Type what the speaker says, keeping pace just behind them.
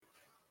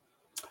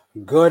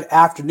Good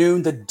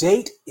afternoon. The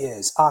date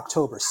is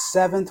October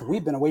 7th.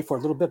 We've been away for a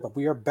little bit, but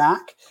we are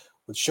back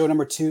with show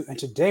number 2. And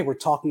today we're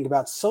talking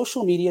about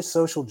social media,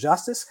 social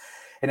justice.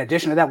 In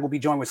addition to that, we'll be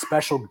joined with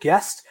special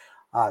guest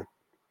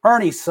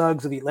Ernie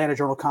Suggs of the Atlanta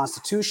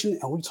Journal-Constitution.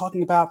 And we'll be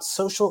talking about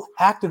social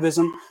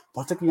activism,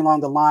 particularly along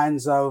the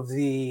lines of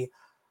the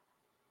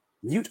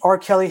Mute R.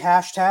 Kelly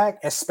hashtag,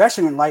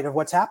 especially in light of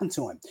what's happened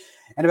to him.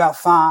 And about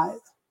 5,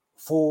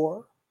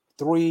 4,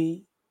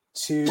 3,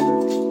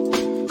 2...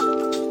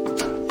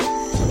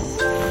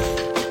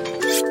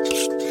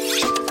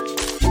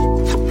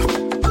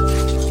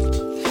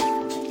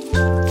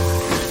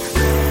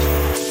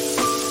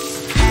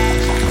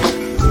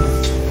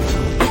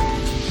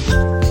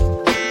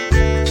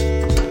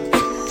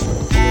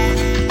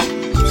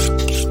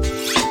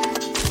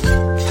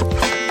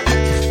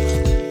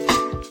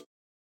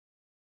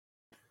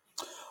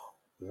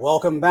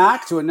 Welcome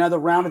back to another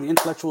round of the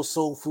Intellectual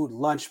Soul Food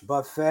Lunch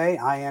Buffet.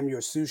 I am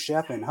your sous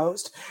chef and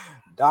host,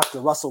 Dr.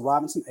 Russell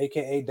Robinson,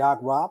 aka Doc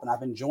Rob, and I've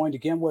been joined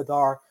again with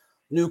our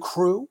new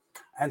crew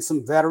and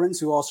some veterans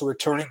who are also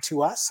returning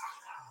to us.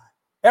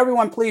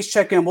 Everyone, please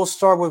check in. We'll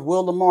start with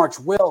Will LaMarche.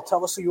 Will,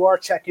 tell us who you are.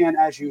 Check in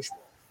as usual.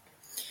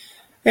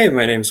 Hey,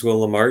 my name's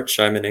Will LaMarche.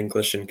 I'm an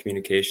English and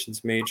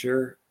Communications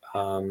major.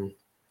 I'm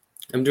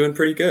doing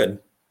pretty good.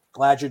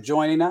 Glad you're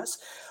joining us.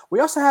 We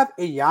also have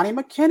Ayani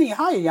McKinney.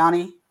 Hi,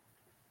 Ayani.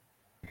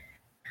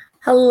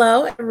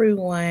 Hello,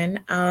 everyone.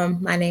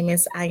 My name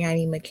is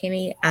Ayani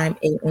McKinney. I'm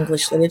an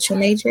English literature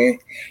major,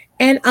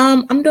 and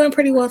I'm doing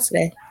pretty well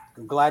today.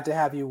 I'm glad to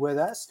have you with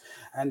us.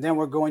 And then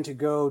we're going to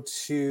go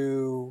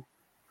to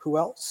who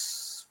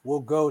else?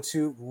 We'll go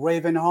to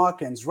Raven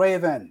Hawkins.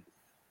 Raven,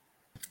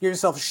 give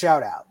yourself a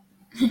shout out.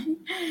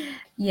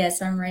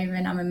 Yes, I'm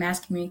Raven. I'm a mass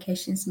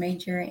communications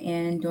major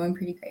and doing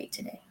pretty great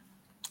today.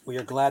 We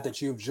are glad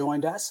that you've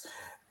joined us.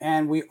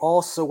 And we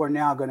also are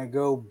now going to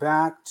go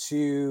back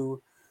to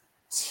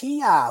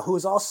Tia, who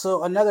is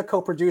also another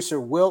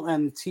co-producer. Will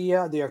and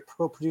Tia, they are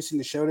co-producing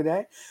the show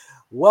today.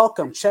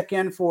 Welcome. Check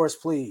in for us,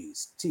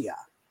 please. Tia.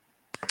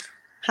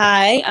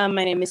 Hi,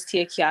 my name is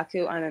Tia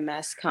Kyaku. I'm a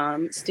mass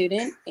comm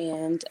student,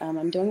 and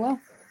I'm doing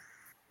well.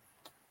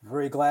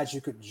 Very glad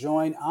you could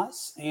join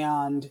us.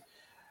 And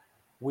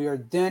we are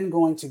then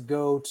going to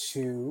go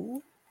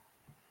to,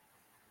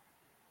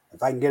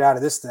 if I can get out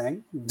of this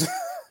thing,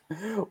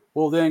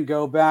 we'll then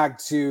go back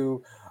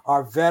to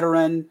our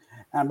veteran.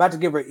 I'm about to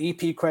give her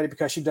EP credit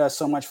because she does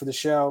so much for the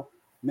show.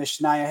 Miss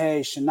Shania.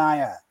 Hey,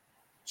 Shania,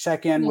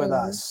 check in with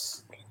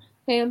us.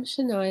 Hey, I'm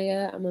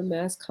Shania. I'm a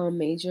mass comm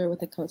major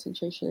with a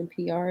concentration in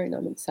PR, and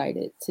I'm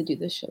excited to do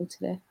this show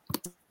today.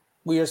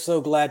 We are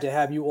so glad to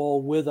have you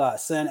all with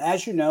us. And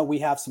as you know, we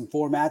have some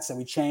formats that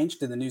we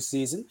changed in the new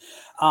season.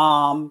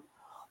 And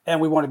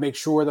we want to make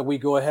sure that we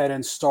go ahead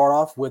and start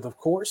off with, of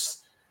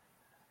course,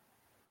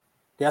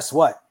 guess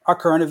what? Our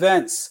current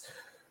events.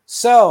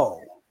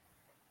 So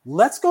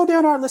let's go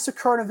down our list of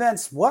current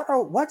events.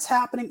 What's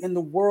happening in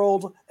the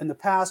world in the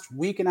past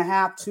week and a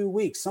half, 2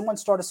 weeks? Someone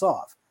start us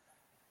off.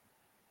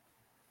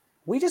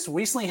 We just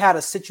recently had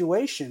a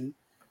situation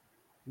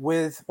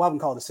with, well, I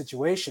wouldn't call it a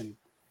situation,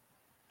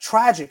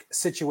 tragic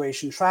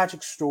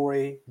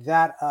story,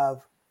 that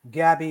of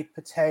Gabby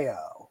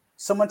Petito.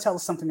 Someone tell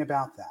us something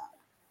about that.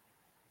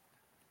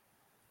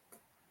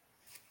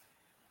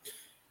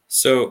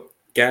 So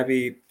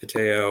Gabby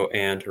Petito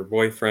and her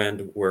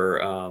boyfriend were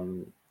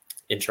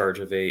in charge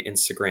of a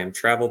Instagram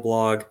travel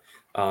blog,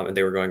 and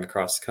they were going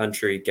across the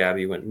country.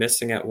 Gabby went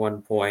missing at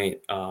one point,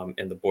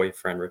 and the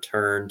boyfriend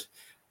returned,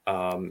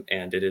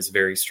 and it is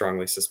very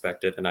strongly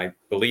suspected, and I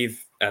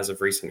believe as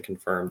of recent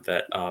confirmed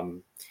that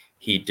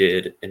he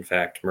did in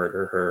fact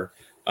murder her,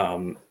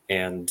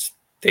 and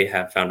they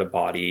have found a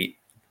body.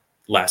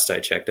 Last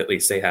I checked, at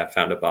least they have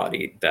found a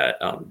body that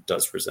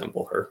does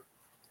resemble her.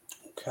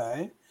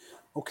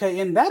 Okay,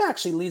 and that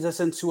actually leads us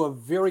into a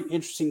very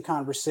interesting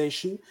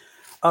conversation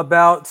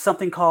about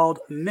something called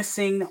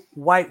missing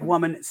white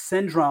woman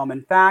syndrome.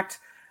 In fact,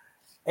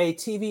 a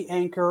TV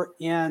anchor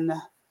in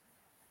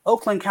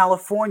Oakland,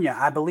 California,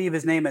 I believe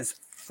his name is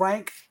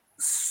Frank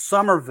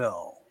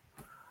Somerville.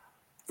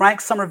 Frank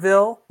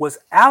Somerville was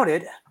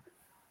outed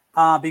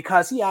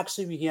because he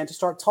actually began to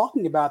start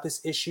talking about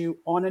this issue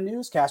on a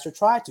newscast, or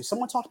tried to.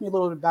 Someone talk to me a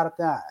little bit about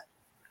that.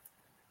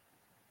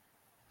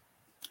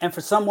 And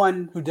for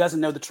someone who doesn't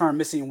know the term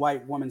missing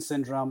white woman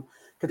syndrome,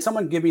 can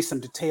someone give me some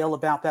detail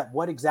about that?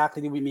 What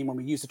exactly do we mean when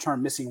we use the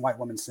term missing white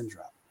woman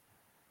syndrome?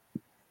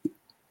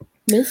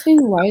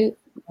 Missing white...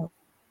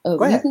 Oh,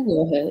 go ahead. You can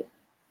go ahead.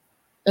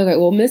 Okay,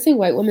 well, missing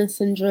white woman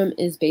syndrome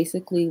is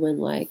basically when,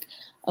 like,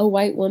 a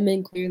white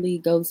woman clearly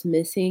goes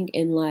missing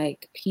and,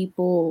 like,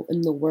 people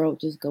in the world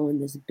just go in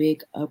this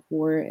big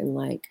uproar and,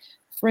 like,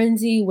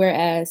 frenzy,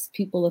 whereas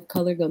people of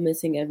color go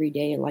missing every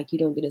day and, like, you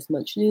don't get as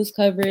much news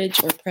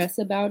coverage or press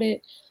about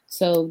it.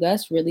 So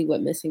that's really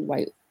what missing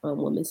white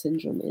woman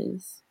syndrome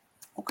is.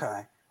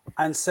 Okay.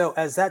 And so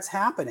as that's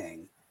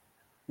happening,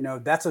 you know,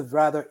 that's a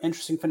rather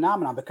interesting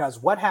phenomenon,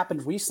 because what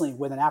happened recently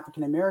with an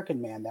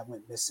African-American man that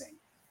went missing?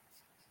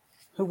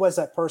 Who was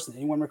that person?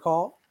 Anyone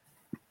recall?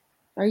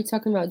 Are you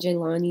talking about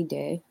Jelani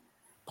Day?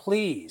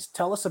 Please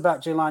tell us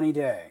about Jelani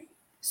Day.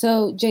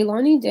 So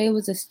Jaylani Day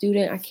was a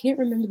student. I can't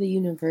remember the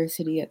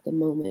university at the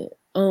moment.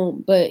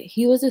 But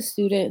he was a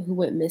student who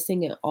went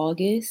missing in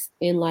August,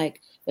 and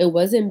like it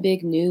wasn't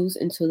big news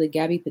until the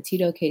Gabby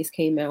Petito case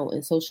came out,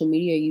 and social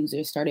media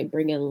users started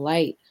bringing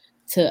light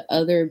to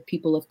other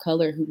people of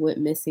color who went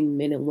missing,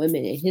 men and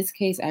women. And his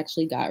case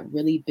actually got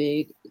really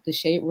big. The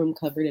Shade Room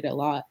covered it a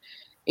lot.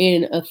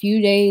 And a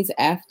few days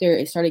after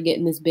it started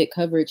getting this big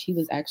coverage, he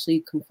was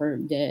actually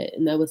confirmed dead,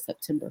 and that was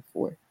September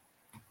 4th.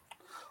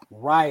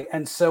 Right.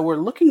 And so we're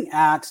looking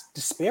at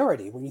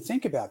disparity when you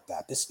think about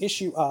that, this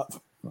issue of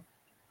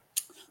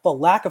the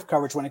lack of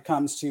coverage when it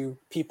comes to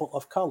people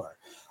of color,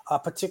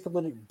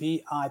 particularly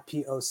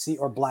BIPOC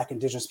or Black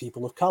Indigenous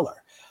people of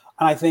color.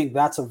 And I think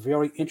that's a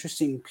very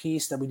interesting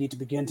piece that we need to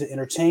begin to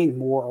entertain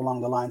more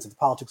along the lines of the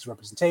politics of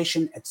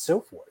representation and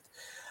so forth.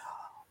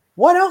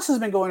 What else has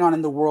been going on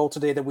in the world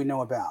today that we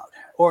know about,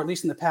 or at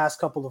least in the past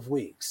couple of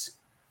weeks?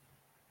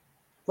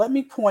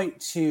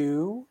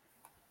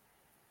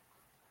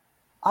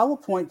 I will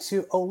point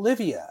to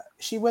Olivia.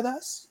 Is she with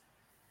us?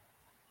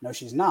 No,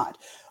 she's not.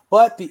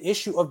 But the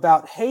issue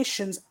about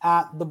Haitians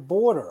at the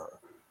border,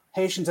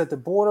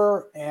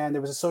 and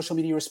there was a social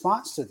media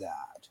response to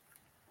that.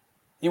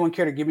 Anyone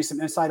care to give me some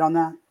insight on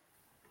that?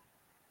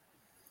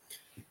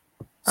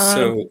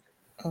 So,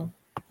 Go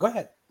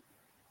ahead.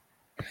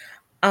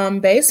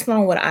 Based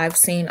on what I've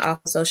seen off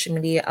of social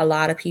media, a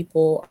lot of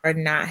people are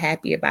not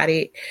happy about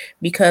it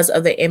because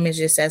of the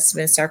images that's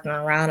been circling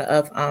around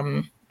of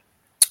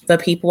the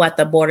people at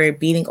the border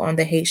beating on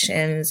the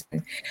Haitians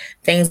and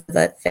things of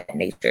that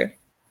nature.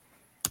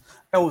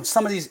 Oh,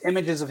 some of these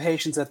images of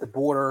Haitians at the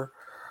border,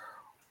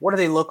 what do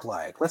they look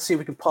like? Let's see if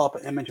we can pull up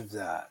an image of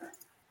that.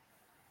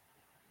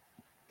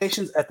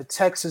 Haitians at the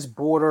Texas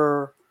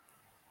border,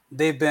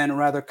 they've been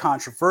rather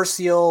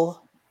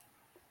controversial,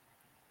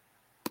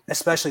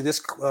 especially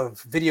this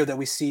video that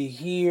we see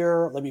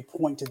here. Let me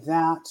point to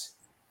that.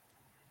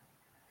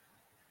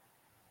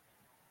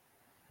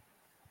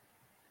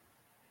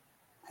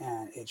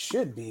 And it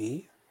should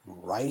be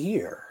right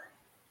here.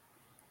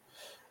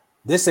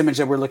 This image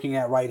that we're looking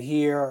at right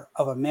here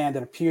of a man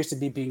that appears to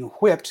be being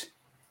whipped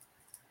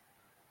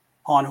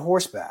on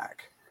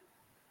horseback.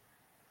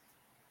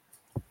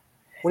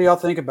 What do y'all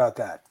think about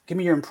that? Give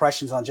me your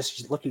impressions on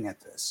just looking at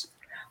this.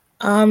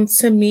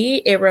 To me,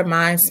 it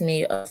reminds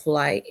me of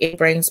it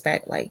brings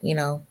back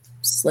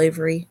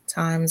slavery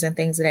times and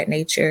things of that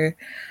nature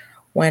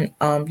when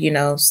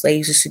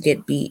slaves used to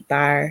get beat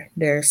by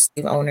their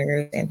slave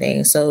owners and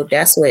things. So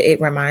that's what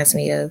it reminds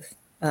me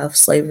of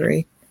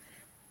slavery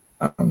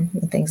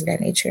and things of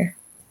that nature.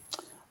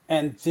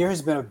 And there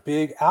has been a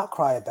big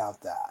outcry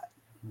about that,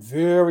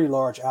 very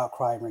large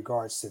outcry in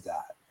regards to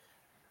that.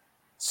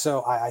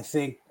 So I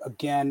think,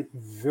 again,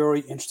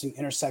 very interesting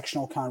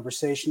intersectional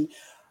conversation.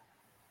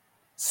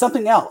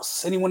 Something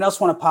else. Anyone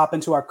else want to pop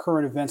into our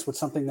current events with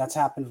something that's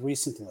happened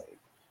recently?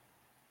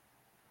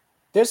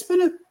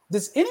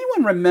 Does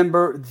anyone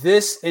remember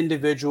this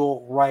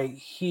individual right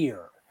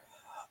here?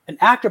 An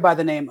actor by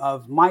the name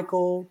of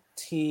Michael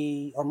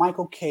K.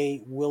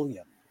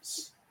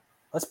 Williams.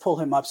 Let's pull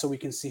him up so we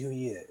can see who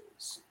he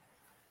is.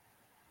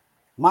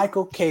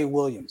 Michael K.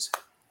 Williams.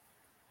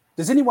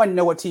 Does anyone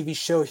know what TV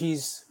show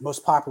he's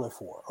most popular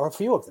for? Or a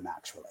few of them,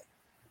 actually.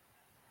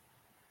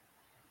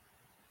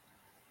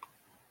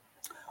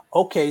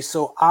 Okay,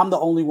 so I'm the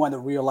only one that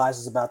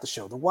realizes about the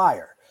show The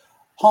Wire.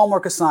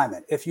 Homework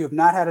assignment. If you have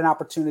not had an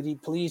opportunity,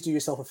 please do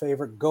yourself a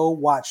favor. Go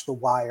watch The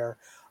Wire.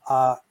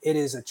 It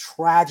is a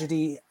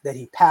tragedy that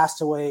he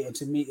passed away, and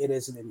to me, it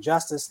is an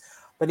injustice.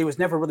 But he was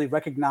never really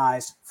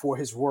recognized for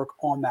his work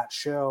on that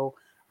show.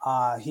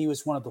 He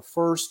was one of the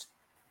first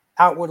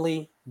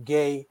outwardly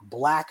gay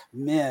Black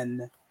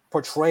men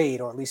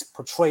portrayed, or at least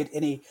portrayed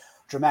any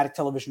dramatic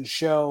television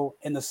show,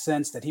 in the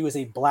sense that he was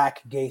a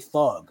Black gay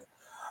thug.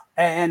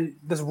 And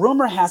this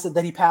rumor has it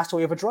that he passed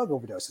away of a drug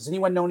overdose. Does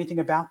anyone know anything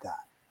about that?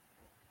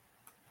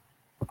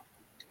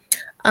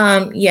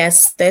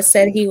 Yes, they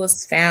said he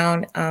was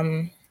found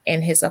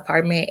in his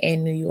apartment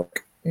in New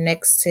York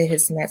next to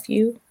his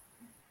nephew.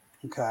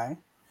 Okay.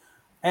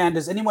 And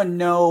does anyone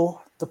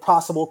know the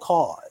possible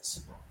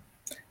cause?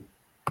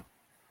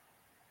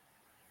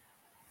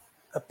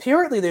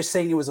 Apparently, they're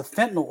saying it was a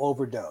fentanyl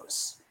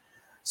overdose.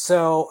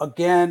 So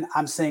again,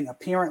 I'm saying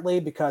apparently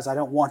because I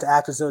don't want to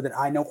act as though that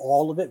I know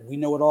all of it. We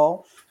know it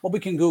all. Well, we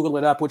can Google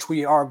it up, which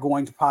we are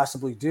going to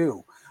possibly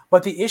do.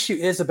 But the issue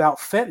is about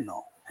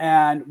fentanyl.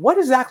 And what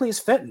exactly is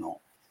fentanyl?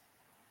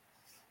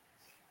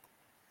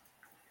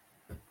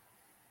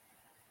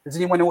 Does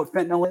anyone know what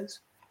fentanyl is?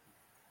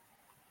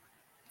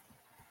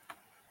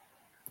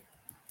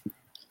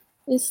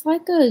 It's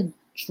like a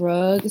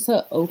drug. It's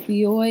an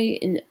opioid,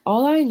 and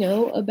all I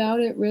know about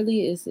it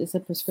really is it's a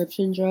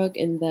prescription drug,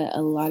 and that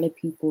a lot of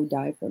people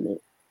die from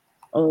it.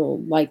 A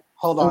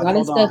lot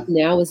of stuff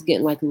now is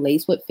getting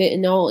laced with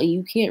fentanyl, and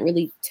you can't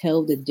really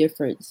tell the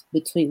difference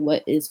between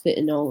what is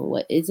fentanyl and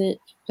what isn't,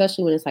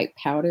 especially when it's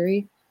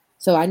powdery.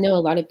 So I know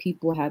a lot of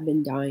people have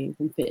been dying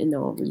from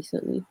fentanyl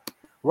recently.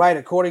 Right.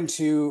 According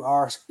to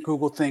our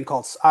Google thing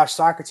called our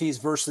Socrates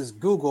versus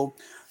Google,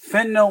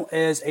 fentanyl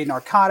is a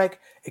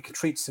narcotic. It can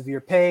treat severe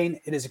pain.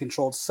 It is a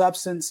controlled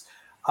substance.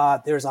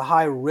 There's a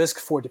high risk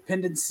for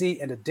dependency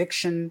and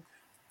addiction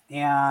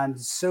and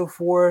so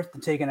forth,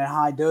 taken in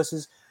high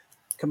doses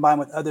combined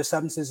with other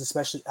substances,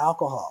 especially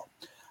alcohol.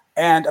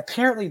 And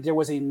apparently there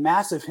was a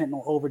massive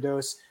fentanyl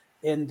overdose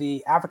in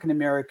the African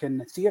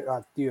American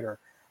theater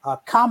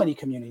comedy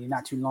community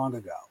not too long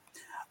ago.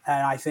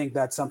 And I think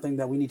that's something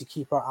that we need to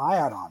keep our eye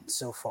out on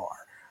so far.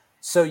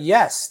 So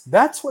yes,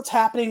 that's what's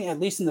happening, at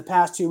least in the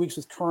past 2 weeks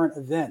with current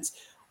events.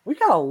 We've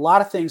got a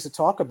lot of things to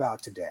talk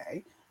about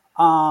today,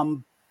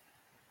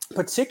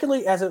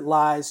 particularly as it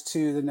lies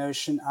to the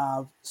notion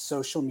of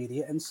social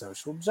media and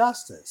social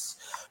justice.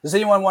 Does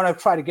anyone want to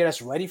try to get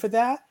us ready for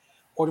that?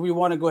 Or do we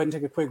want to go ahead and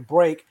take a quick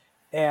break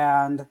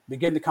and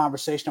begin the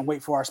conversation and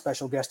wait for our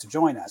special guest to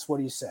join us? What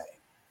do you say?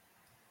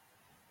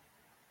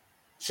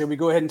 Should we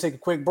go ahead and take a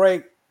quick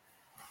break?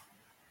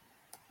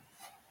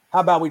 How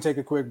about we take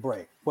a quick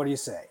break? What do you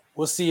say?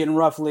 We'll see you in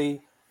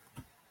roughly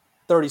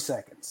 30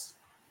 seconds.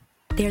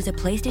 There's a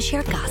place to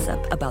share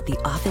gossip about the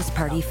office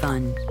party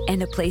fun,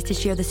 and a place to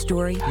share the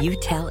story you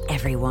tell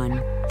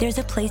everyone. There's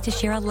a place to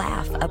share a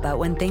laugh about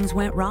when things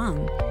went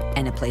wrong,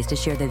 and a place to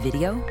share the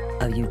video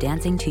of you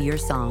dancing to your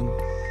song.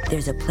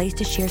 There's a place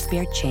to share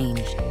spare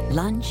change,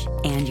 lunch,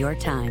 and your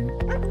time.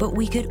 But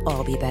we could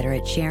all be better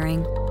at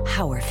sharing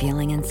how we're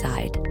feeling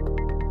inside.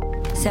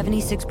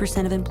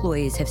 76% of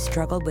employees have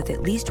struggled with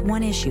at least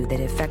one issue that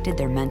affected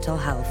their mental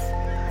health.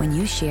 When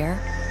you share,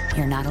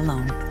 you're not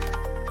alone.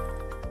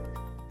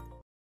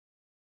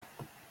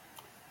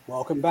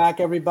 Welcome back,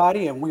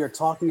 everybody. And we are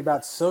talking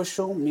about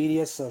social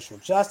media, social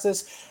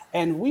justice.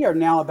 And we are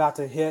now about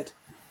to hit,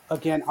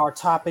 again, our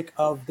topic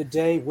of the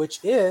day, which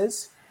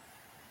is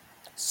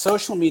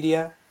social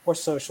media or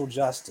social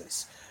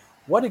justice.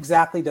 What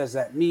exactly does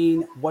that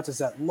mean? What does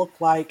that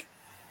look like?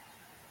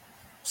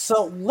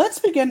 So let's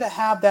begin to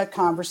have that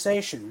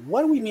conversation.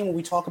 What do we mean when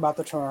we talk about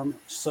the term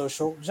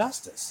social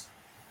justice?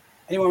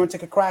 Anyone want to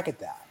take a crack at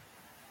that?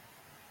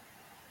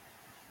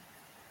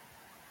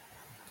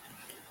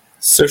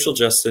 Social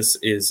justice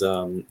is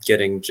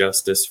getting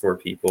justice for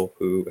people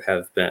who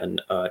have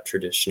been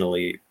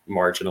traditionally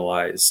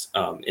marginalized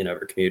in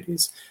other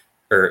communities,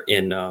 or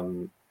in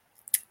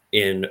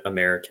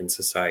American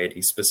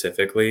society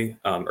specifically,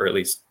 or at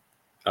least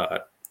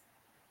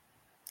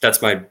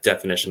that's my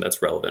definition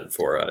that's relevant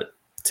for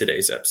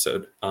today's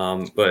episode.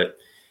 But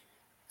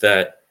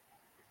that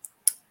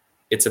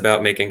it's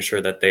about making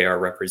sure that they are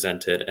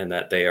represented and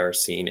that they are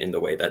seen in the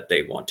way that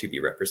they want to be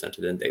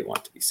represented and they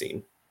want to be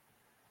seen.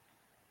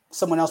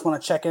 Someone else want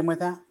to check in with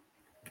that?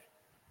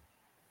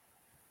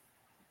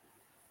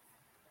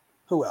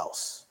 Who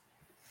else?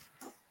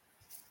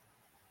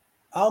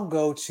 I'll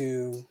go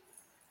to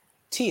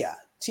Tia.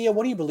 Tia,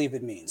 what do you believe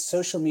it means?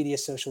 Social media,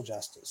 social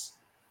justice.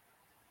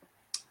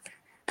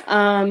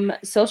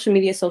 Social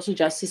media, social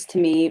justice to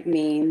me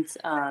means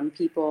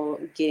people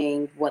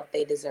getting what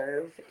they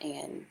deserve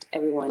and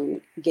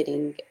everyone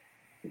getting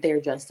their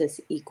justice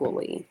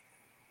equally.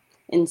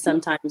 And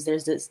sometimes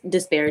there's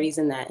disparities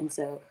in that. And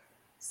so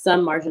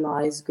some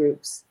marginalized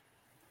groups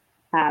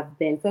have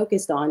been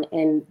focused on,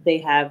 and they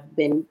have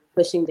been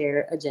pushing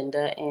their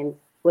agenda and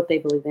what they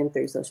believe in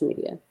through social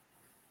media.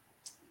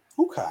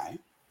 Okay.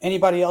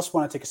 Anybody else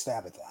want to take a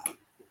stab at that?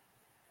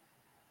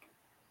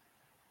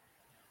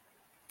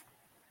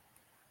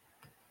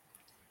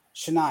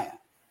 Shania.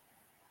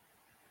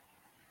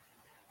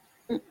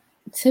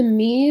 To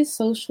me,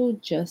 social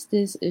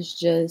justice is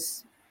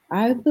just,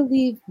 I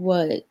believe,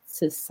 what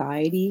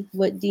society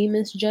would deem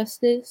as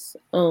justice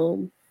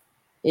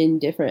in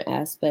different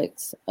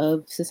aspects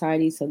of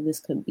society. So this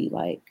could be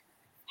like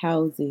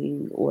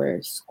housing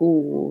or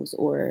schools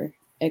or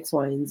X,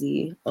 Y, and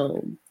Z.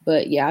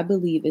 But yeah, I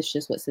believe it's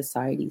just what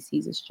society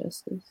sees as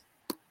justice.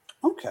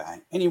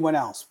 Okay. Anyone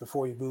else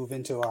before we move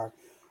into our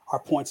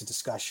points of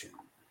discussion?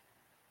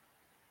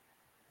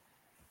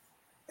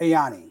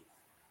 Ayani,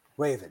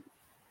 Raven,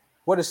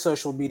 what does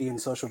social media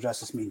and social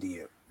justice mean to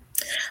you?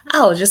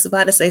 I was just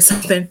about to say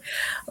something,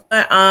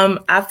 but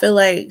I feel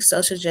like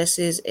social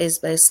justice is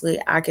basically,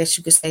 I guess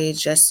you could say,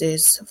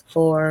 justice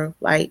for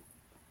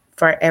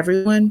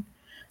everyone,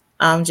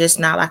 just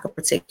not like a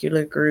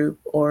particular group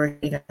or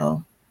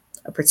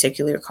a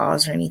particular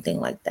cause or anything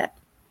like that.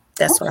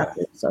 That's what I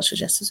feel social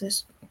justice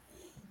is.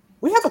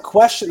 We have a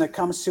question that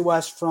comes to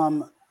us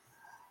from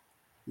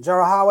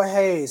Jarahawa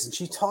Hayes, and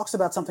she talks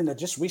about something that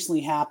just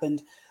recently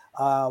happened,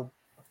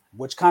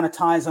 which kind of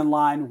ties in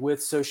line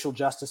with social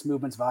justice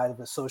movements via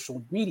the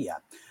social media.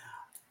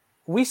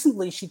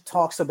 Recently, she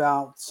talks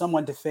about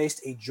someone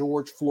defaced a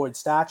George Floyd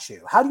statue.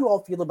 How do you all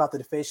feel about the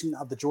defacing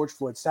of the George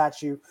Floyd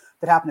statue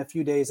that happened a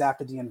few days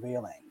after the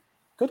unveiling?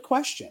 Good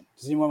question.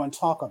 Does anyone want to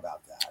talk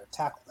about that or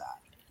tackle that?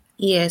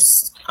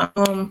 Yes.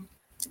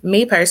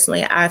 Me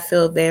personally, I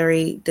feel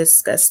very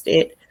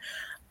disgusted.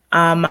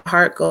 My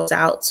heart goes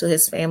out to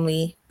his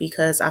family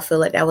because I feel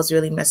like that was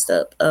really messed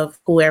up of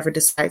whoever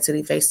decided to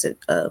deface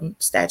the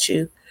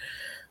statue.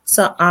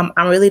 So I'm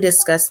really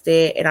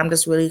disgusted, and I'm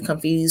just really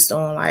confused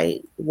on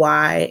like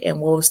why and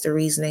what was the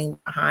reasoning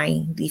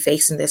behind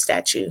defacing the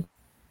statue.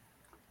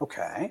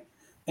 Okay.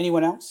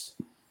 Anyone else?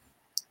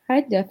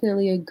 I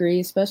definitely agree,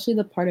 especially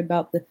the part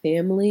about the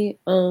family.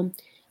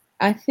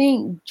 I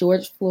think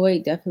George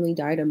Floyd definitely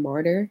died a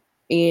martyr,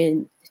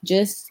 and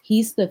just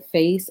he's the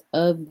face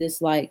of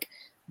this like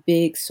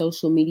big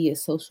social media,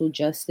 social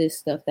justice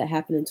stuff that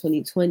happened in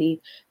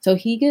 2020. So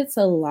he gets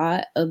a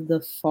lot of the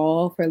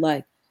fall for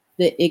like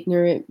the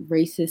ignorant,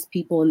 racist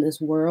people in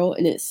this world,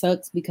 and it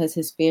sucks because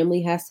his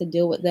family has to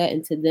deal with that,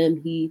 and to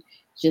them, he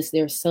just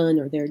their son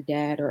or their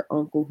dad or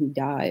uncle who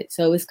died.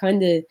 So it's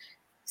kind of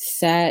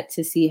sad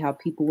to see how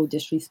people will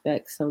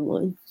disrespect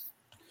someone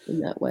in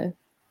that way.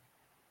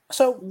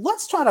 So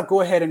let's try to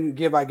go ahead and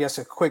give, I guess,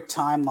 a quick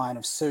timeline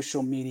of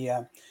social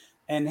media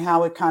and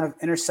how it kind of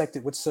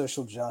intersected with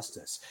social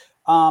justice.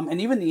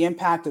 And even the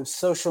impact of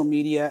social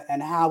media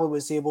and how it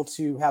was able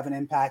to have an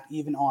impact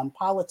even on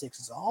politics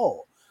as a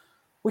whole.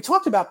 We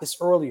talked about this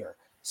earlier.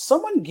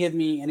 Someone give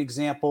me an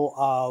example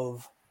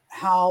of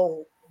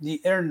how the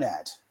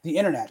internet,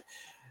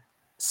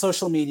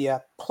 social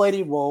media played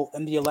a role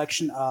in the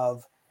election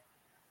of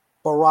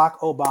Barack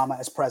Obama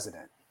as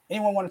president.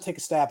 Anyone want to take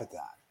a stab at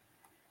that?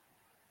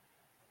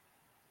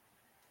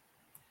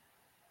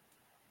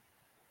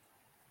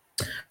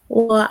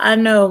 Well, I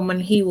know when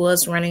he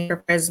was running for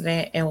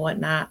president and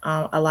whatnot,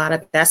 a lot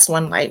of that's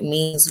when like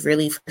memes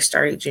really first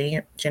started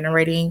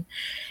generating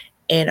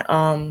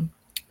and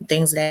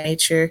things of that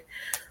nature.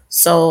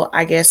 So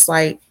I guess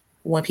like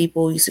when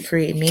people used to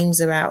create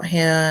memes about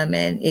him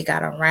and it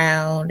got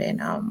around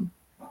and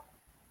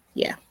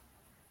yeah.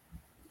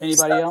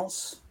 Anybody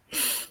else?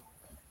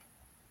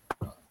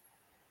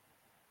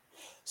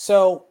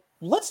 So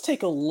let's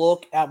take a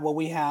look at what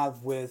we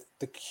have with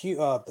the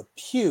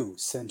Pew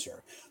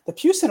Center. The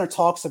Pew Center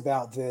talks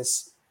about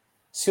this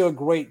to a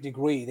great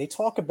degree. They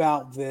talk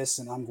about this,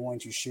 and I'm going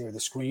to share the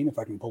screen if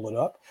I can pull it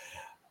up.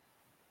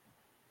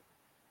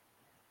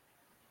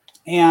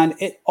 And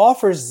it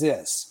offers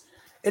this.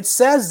 It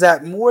says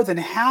that more than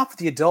half of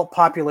the adult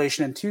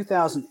population in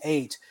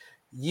 2008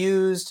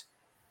 used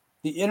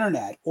the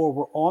internet or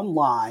were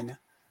online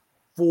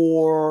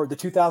for the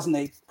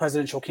 2008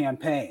 presidential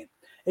campaign.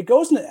 It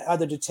goes into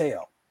other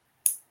detail.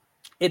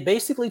 It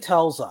basically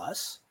tells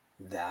us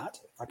that,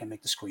 if I can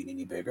make the screen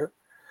any bigger,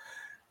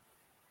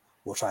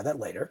 we'll try that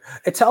later.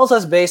 It tells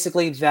us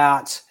basically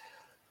that,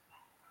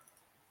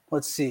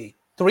 let's see,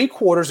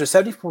 3/4 or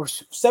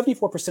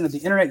 74% of the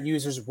internet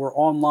users were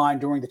online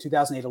during the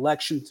 2008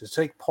 election to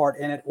take part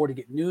in it or to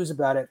get news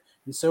about it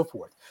and so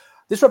forth.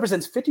 This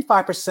represents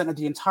 55% of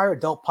the entire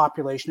adult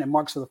population and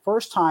marks for the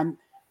first time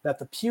that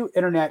the Pew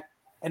Internet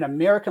and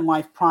American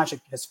Life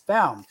Project has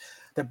found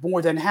that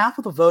more than half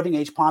of the voting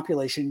age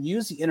population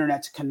use the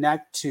internet to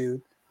connect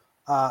to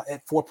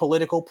for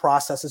political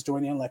processes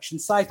during the election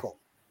cycle.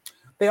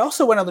 They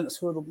also went into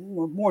sort of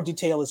more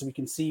detail as we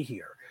can see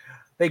here.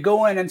 They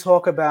go in and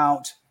talk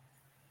about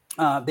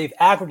they've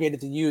aggregated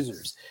the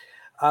users.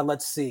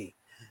 Let's see.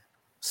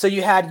 So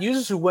you had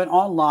users who went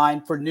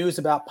online for news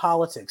about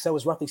politics. That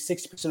was roughly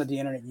 60% of the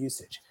internet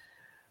usage.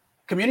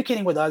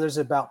 Communicating with others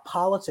about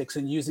politics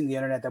and using the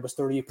internet, that was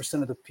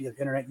 38% of the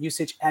internet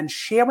usage, and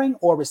sharing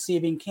or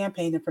receiving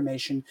campaign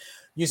information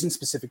using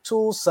specific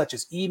tools such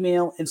as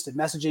email, instant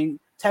messaging,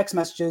 text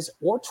messages,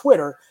 or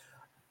Twitter,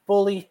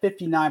 fully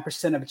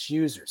 59% of its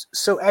users.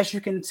 So as you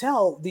can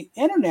tell, the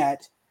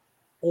internet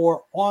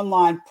or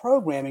online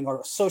programming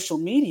or social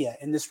media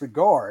in this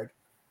regard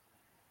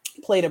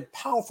played a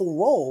powerful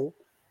role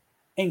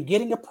in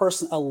getting a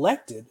person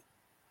elected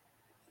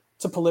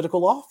to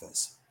political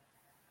office.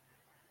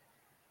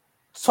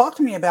 Talk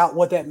to me about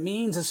what that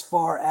means as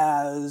far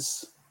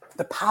as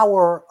the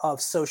power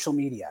of social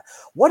media.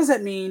 What does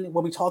that mean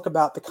when we talk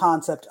about the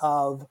concept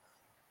of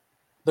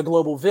the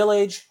global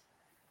village,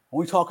 when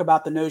we talk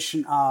about the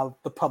notion of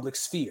the public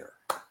sphere?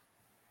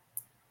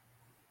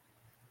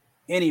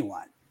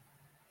 Anyone?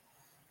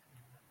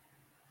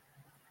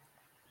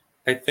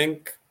 I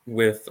think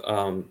with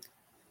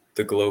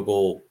the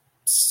global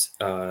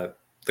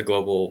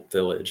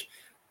village,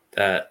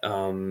 that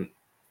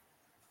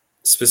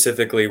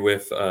specifically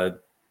with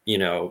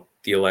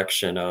the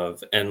election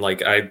of, and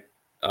like I'm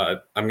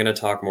going to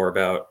talk more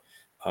about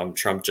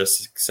Trump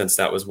just since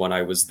that was one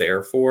I was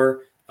there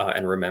for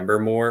and remember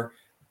more.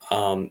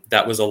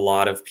 That was a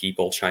lot of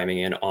people chiming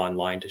in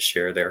online to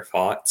share their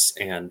thoughts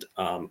and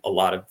a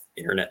lot of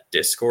internet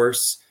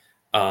discourse.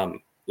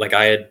 Like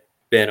I had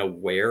been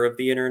aware of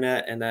the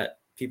internet and that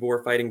people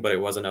were fighting, but it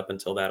wasn't up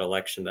until that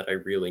election that I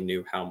really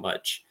knew how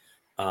much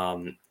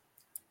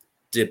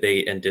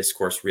debate and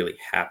discourse really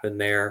happened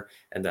there.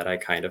 And that I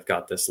kind of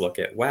got this look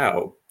at,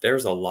 wow,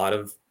 there's a lot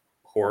of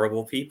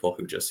horrible people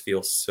who just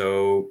feel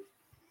so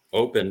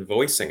open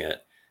voicing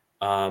it.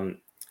 And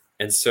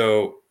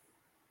so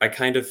I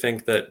kind of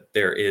think that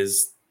there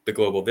is the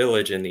global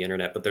village in the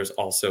internet, but there's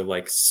also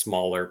like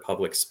smaller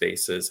public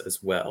spaces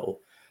as well.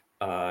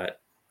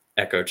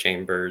 Echo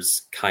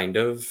chambers kind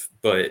of,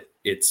 but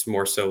it's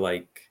more so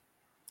like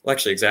Well,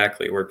 actually,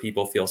 exactly, where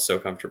people feel so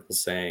comfortable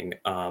saying,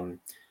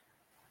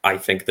 I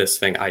think this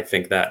thing, I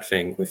think that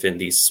thing within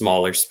these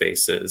smaller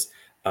spaces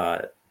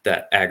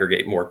that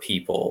aggregate more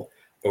people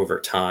over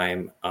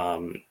time.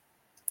 And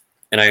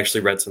I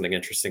actually read something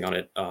interesting on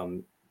it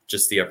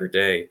just the other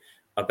day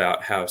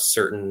about how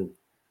certain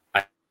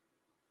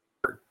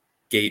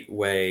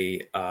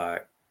gateway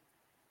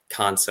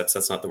concepts,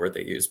 that's not the word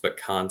they use, but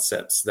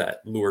concepts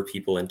that lure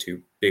people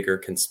into bigger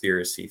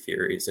conspiracy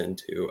theories,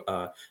 into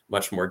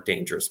much more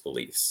dangerous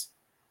beliefs.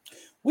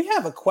 We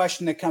have a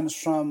question that comes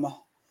from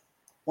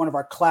one of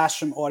our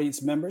classroom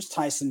audience members,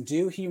 Tyson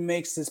Dew. He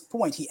makes this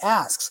point. He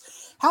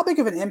asks, how big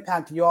of an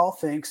impact do you all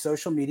think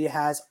social media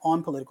has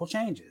on political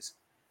changes?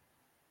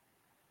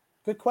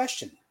 Good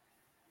question.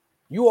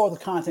 You are the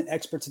content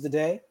experts of the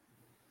day.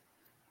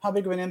 How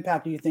big of an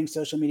impact do you think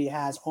social media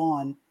has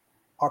on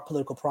our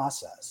political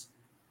process?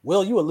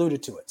 Will, you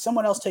alluded to it.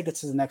 Someone else take it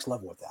to the next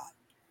level with that.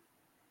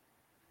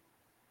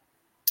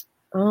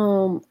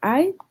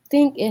 I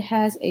think it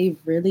has a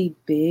really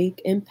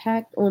big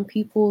impact on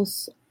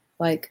people's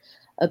like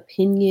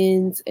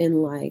opinions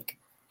and like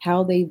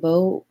how they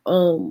vote.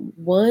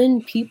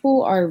 One,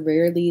 people are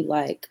rarely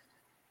like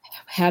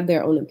have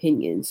their own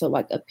opinions. So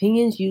like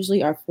opinions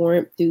usually are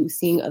formed through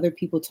seeing other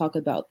people talk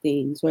about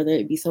things, whether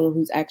it be someone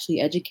who's actually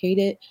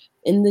educated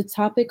in the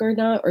topic or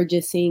not, or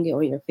just seeing it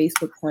on your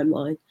Facebook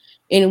timeline.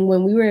 And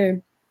when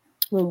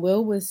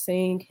Will was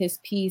saying his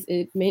piece,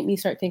 it made me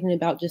start thinking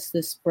about just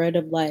the spread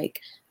of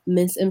like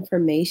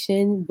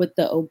misinformation with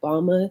the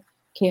Obama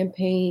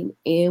campaign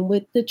and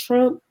with the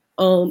Trump.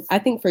 I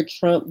think for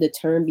Trump, the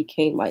term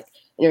became like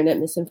internet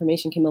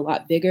misinformation came a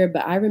lot bigger.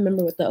 But I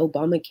remember with the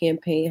Obama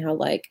campaign, how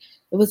like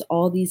it was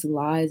all these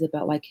lies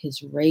about like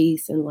his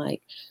race and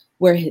like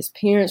where his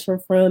parents were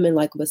from and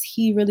like was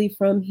he really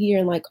from here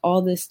and like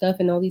all this stuff,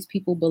 and all these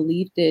people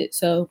believed it.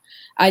 So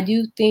I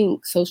do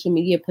think social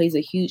media plays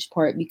a huge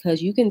part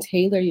because you can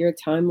tailor your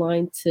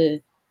timeline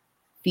to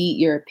feed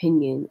your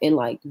opinion and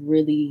like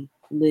really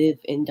live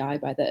and die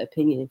by that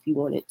opinion if you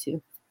wanted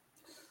to.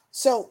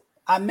 So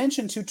I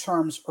mentioned two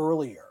terms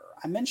earlier.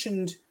 I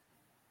mentioned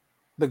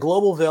the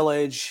global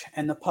village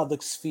and the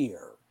public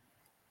sphere.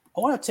 I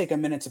want to take a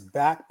minute to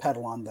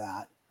backpedal on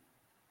that.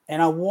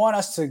 And I want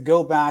us to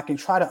go back and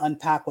try to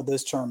unpack what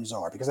those terms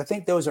are, because I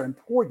think those are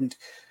important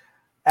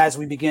as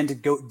we begin to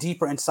go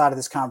deeper inside of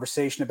this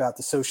conversation about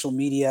the social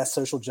media,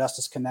 social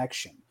justice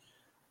connection.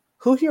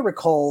 Who here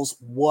recalls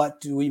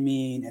what do we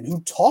mean and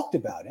who talked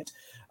about it?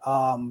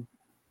 And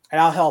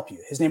I'll help you.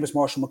 His name is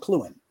Marshall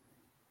McLuhan.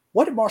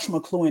 What did Marshall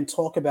McLuhan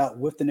talk about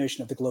with the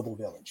notion of the global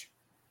village?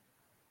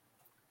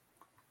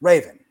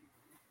 Raven.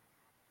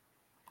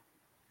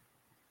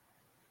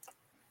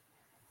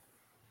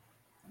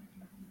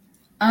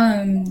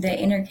 The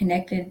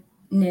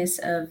interconnectedness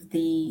of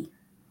the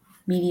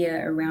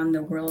media around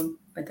the world,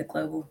 but the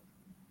global.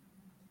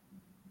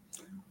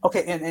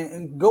 Okay,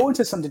 and go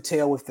into some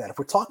detail with that. If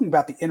we're talking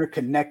about the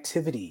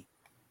interconnectivity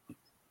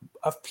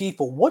of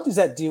people, what does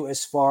that do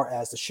as far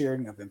as the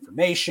sharing of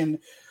information?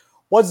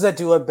 What does that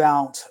do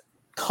about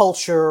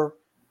culture?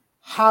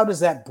 How does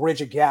that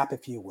bridge a gap,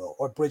 if you will,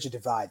 or bridge a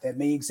divide that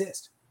may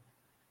exist?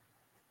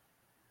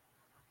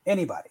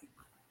 Anybody?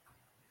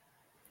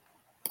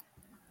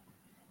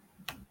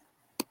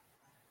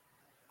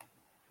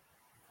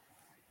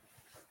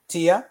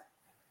 Tia?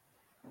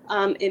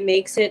 It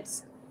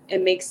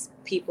makes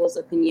people's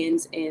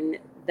opinions in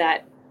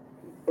that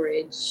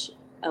bridge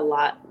a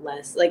lot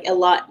less, like a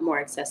lot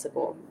more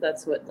accessible.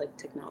 That's what like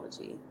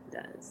technology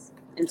does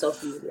and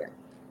social media.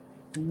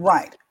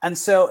 Right. And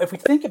so if we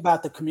think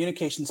about the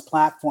communications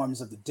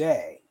platforms of the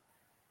day,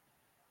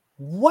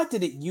 what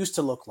did it used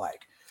to look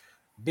like?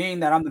 Being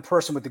that I'm the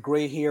person with the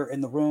gray hair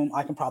in the room,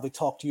 I can probably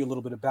talk to you a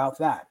little bit about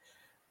that,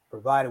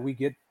 provided we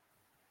get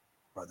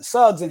Brother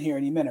Suggs in here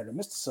any minute, or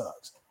Mr.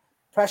 Suggs,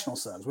 professional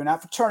Suggs. We're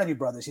not fraternity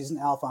brothers. He's an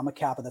Alpha, I'm a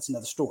Kappa. That's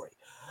another story.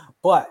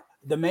 But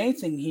the main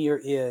thing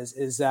here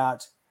is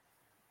that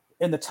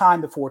in the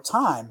time before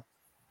time,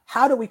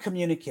 how do we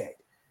communicate?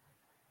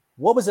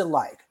 What was it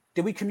like?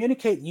 Did we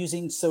communicate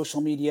using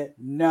social media?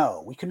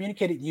 No. We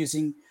communicated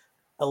using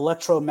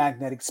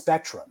electromagnetic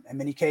spectrum. In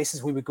many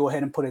cases, we would go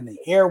ahead and put in the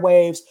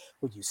airwaves.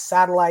 We'd use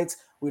satellites.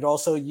 We'd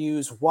also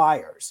use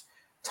wires,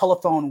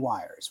 telephone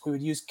wires. We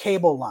would use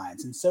cable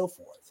lines and so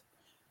forth.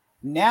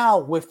 Now,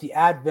 with the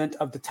advent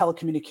of the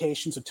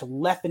telecommunications or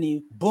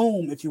telephony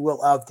boom, if you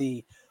will, of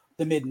the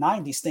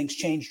mid-90s, things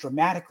changed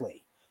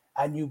dramatically.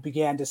 And you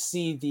began to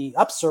see the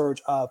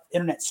upsurge of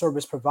internet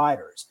service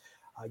providers.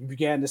 You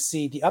began to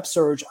see the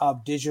upsurge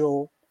of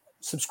digital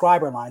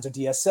subscriber lines, or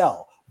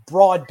DSL,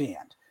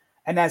 broadband.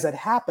 And as that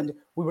happened,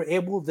 we were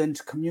able then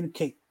to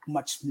communicate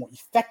much more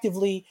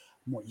effectively,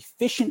 more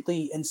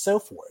efficiently, and so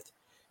forth.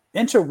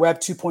 Enter Web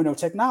 2.0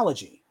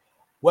 technology.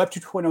 Web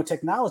 2.0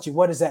 technology,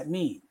 what does that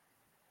mean?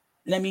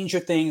 And that means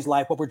your things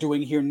like what we're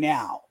doing here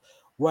now,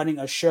 running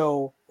a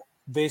show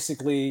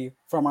basically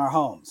from our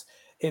homes.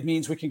 It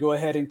means we can go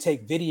ahead and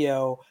take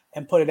video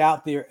and put it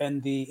out there in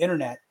the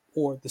internet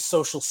or the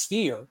social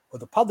sphere or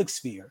the public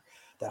sphere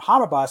that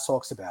Hammerbaz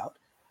talks about.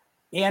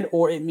 and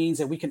or it means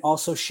that we can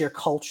also share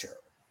culture.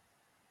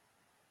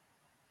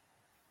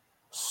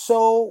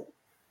 So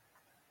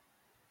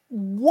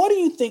what do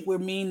you think we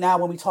mean now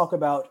when we talk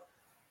about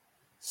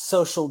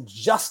social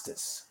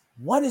justice?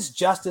 What is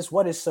justice?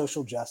 What is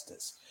social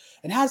justice?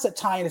 And how does that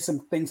tie into some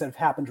things that have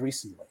happened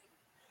recently?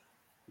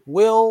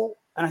 Will,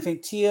 and I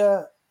think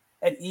Tia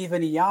and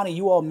even Iani,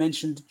 you all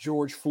mentioned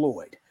George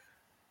Floyd.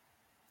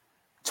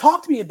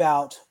 Talk to me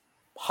about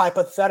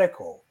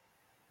hypothetical.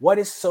 What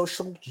does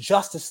social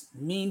justice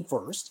mean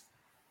first?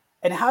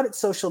 And how did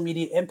social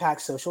media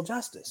impact social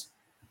justice?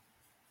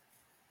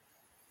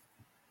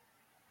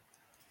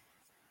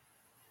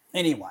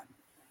 Anyone?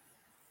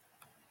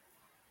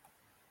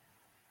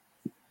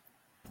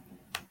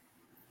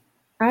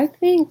 I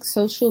think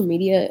social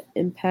media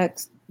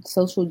impacts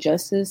social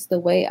justice. The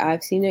way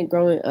I've seen it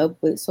growing up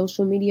with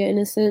social media, in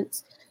a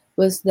sense,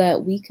 was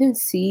that we can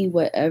see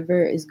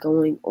whatever is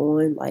going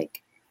on,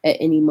 like at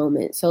any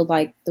moment. So,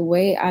 like, the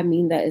way I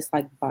mean that is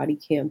like body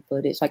cam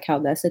footage, like how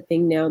that's a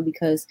thing now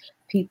because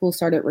people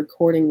started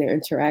recording their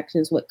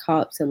interactions with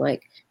cops and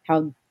like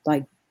how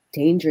like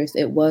dangerous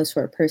it was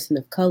for a person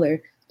of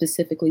color,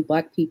 specifically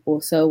Black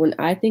people. So when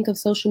I think of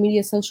social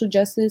media, social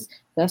justice,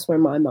 that's where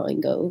my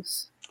mind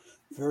goes.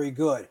 Very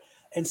good.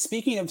 And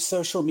speaking of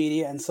social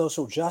media and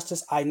social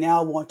justice, I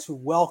now want to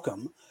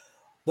welcome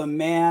the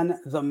man,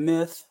 the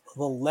myth,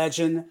 the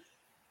legend,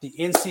 the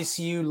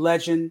NCCU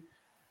legend,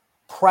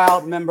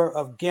 proud member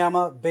of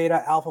Gamma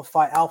Beta Alpha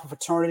Phi Alpha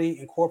Fraternity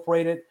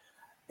Incorporated,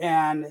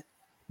 and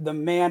the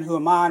man who,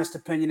 in my honest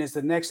opinion, is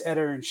the next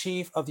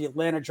editor-in-chief of the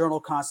Atlanta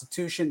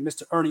Journal-Constitution,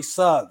 Mr. Ernie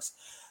Suggs.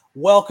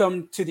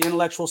 Welcome to the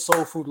Intellectual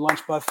Soul Food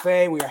Lunch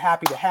Buffet. We are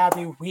happy to have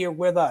you here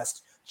with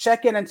us.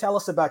 Check in and tell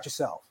us about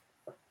yourself.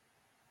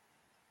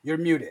 You're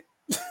muted.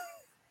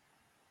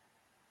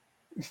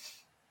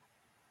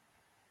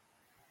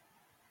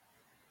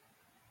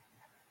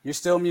 You're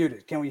still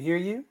muted. Can we hear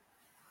you?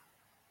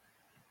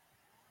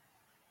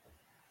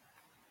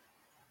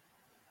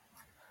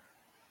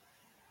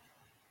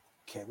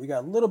 Okay, we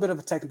got a little bit of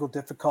a technical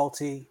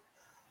difficulty.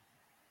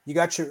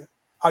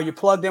 Are you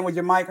plugged in with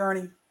your mic,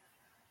 Ernie?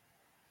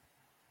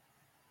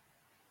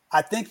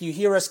 I think you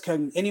hear us.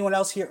 Can anyone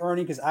else hear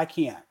Ernie? Because I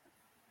can't.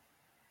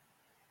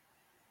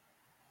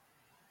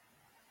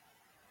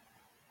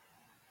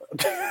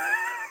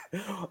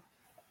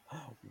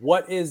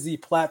 What is the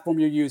platform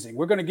you're using?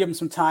 We're going to give him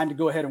some time to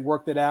go ahead and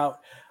work that out.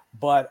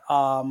 But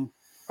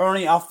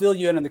Ernie, I'll fill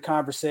you in the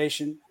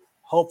conversation.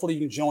 Hopefully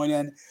you can join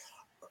in.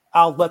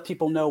 I'll let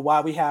people know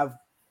why we have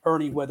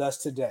Ernie with us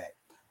today.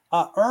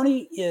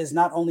 Ernie is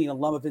not only an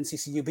alum of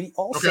NCCU, but he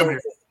also...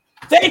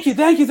 Okay,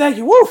 thank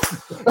you. Woo!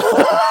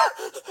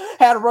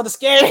 Had a brother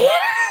scared.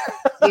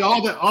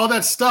 Yeah, all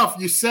that stuff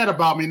you said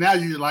about me, now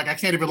you like I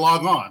can't even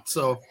log on.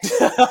 So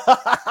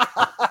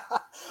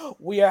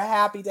we are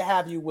happy to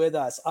have you with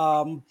us.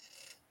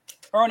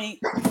 Ernie,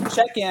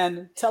 check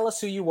in. Tell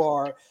us who you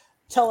are.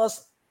 Tell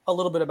us a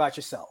little bit about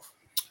yourself.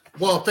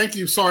 Well, thank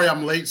you. Sorry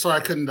I'm late. Sorry I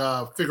couldn't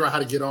figure out how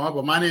to get on.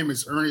 But my name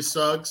is Ernie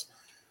Suggs.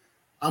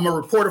 I'm a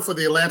reporter for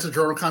the Atlanta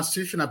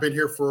Journal-Constitution. I've been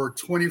here for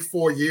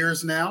 24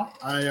 years now.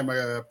 I am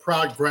a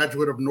proud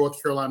graduate of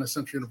North Carolina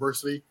Central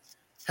University,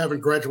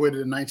 having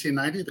graduated in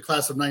 1990, the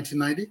class of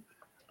 1990.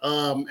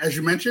 As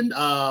you mentioned,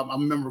 I'm a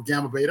member of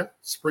Gamma Beta,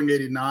 Spring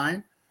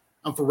 89.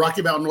 I'm from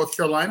Rocky Mount, North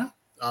Carolina.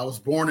 I was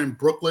born in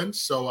Brooklyn.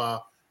 So I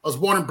was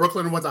born in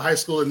Brooklyn and went to high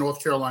school in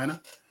North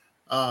Carolina.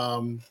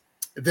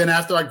 Then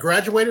after I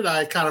graduated,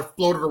 I kind of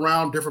floated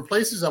around different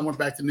places. I went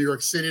back to New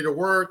York City to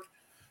work.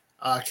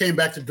 Came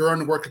back to Durham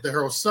to work at the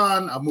Herald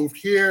Sun. I moved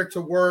here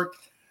to work.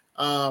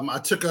 I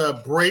took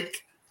a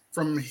break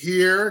from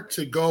here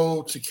to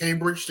go to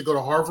Cambridge, to go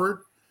to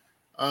Harvard.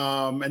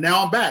 And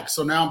now I'm back.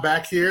 So now I'm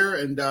back here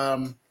and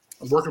I'm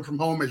working from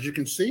home, as you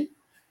can see.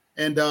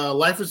 And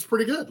life is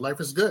pretty good. Life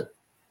is good.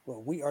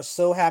 Well, we are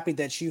so happy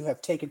that you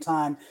have taken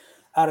time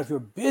out of your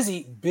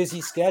busy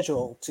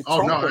schedule to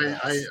talk with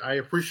us. I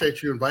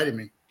appreciate you inviting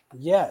me.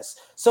 Yes.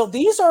 So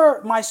these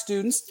are my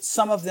students.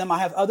 Some of them, I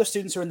have other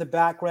students who are in the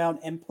background,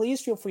 and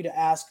please feel free to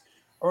ask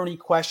Ernie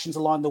questions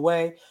along the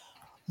way.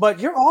 But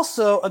you're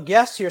also a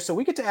guest here, so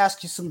we get to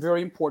ask you some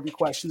very important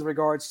questions in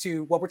regards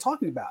to what we're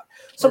talking about.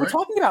 So we're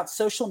talking about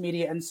social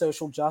media and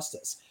social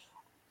justice.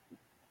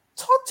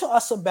 Talk to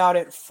us about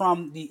it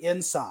from the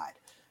inside.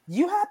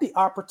 You had the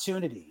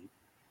opportunity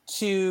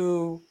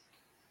to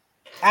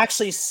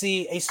actually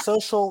see a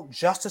social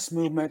justice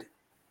movement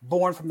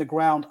born from the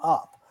ground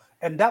up.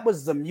 And that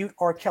was the Mute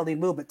R. Kelly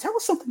movement. Tell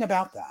us something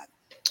about that.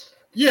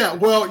 Yeah,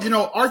 well,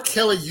 R.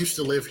 Kelly used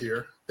to live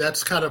here.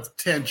 That's kind of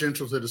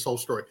tangential to this whole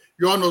story.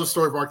 You all know the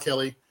story of R.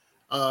 Kelly.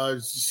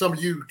 Some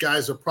of you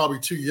guys are probably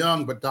too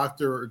young, but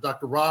Dr.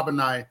 Rob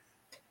and I,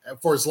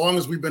 for as long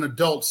as we've been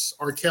adults,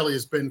 R. Kelly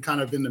has been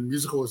kind of in the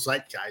musical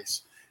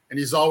zeitgeist. And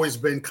he's always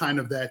been kind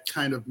of that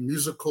kind of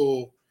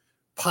musical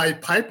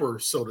Pied Piper,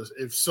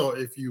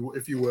 if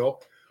you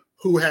will,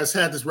 who has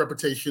had this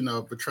reputation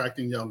of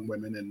attracting young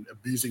women and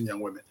abusing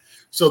young women.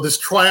 So this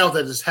trial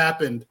that has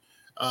happened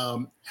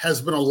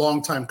has been a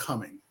long time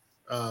coming.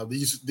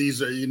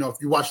 These are, if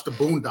you watch the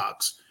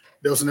Boondocks,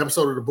 There was an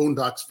episode of the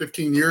Boondocks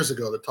 15 years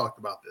ago that talked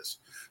about this.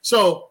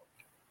 So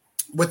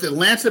with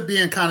Atlanta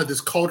being kind of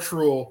this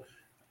cultural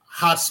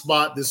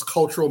hotspot, this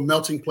cultural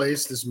melting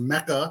place, this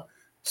mecca,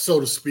 so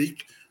to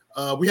speak,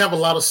 we have a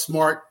lot of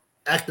smart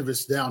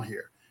activists down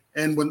here.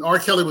 And when R.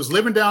 Kelly was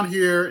living down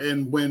here,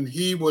 and when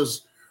he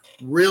was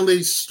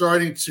really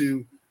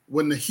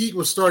when the heat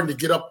was starting to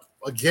get up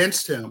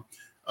against him,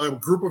 a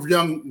group of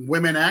young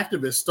women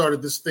activists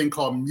started this thing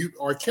called Mute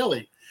R.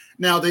 Kelly.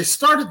 Now, they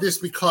started this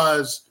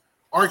because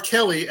R.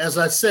 Kelly, as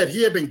I said,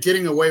 he had been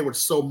getting away with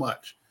so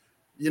much.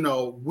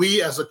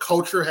 We as a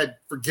culture had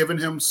forgiven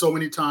him so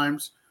many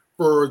times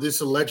for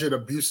this alleged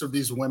abuse of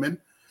these women.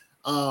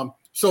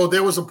 So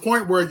there was a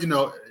point where,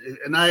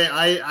 and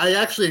I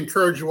actually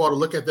encourage you all to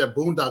look at that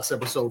Boondocks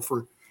episode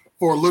for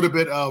a little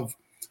bit of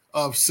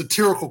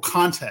satirical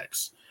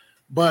context.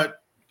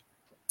 But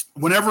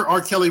whenever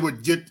R. Kelly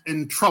would get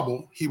in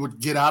trouble, he would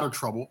get out of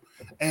trouble,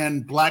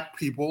 and Black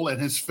people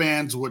and his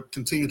fans would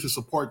continue to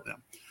support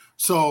them.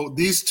 So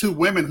these two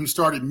women who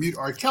started Mute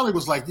R. Kelly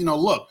was like,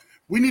 look,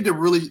 we need to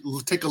really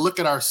take a look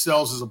at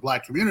ourselves as a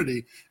Black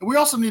community. And we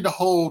also need to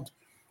hold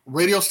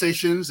radio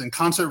stations and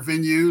concert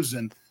venues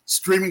and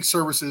streaming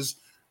services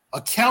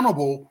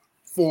accountable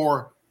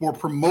for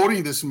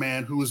promoting this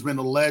man who has been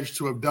alleged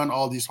to have done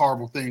all these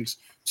horrible things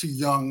to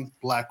young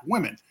Black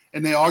women.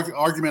 And the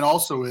argument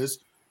also is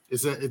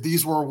that if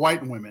these were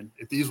white women,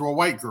 if these were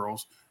white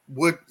girls,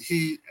 would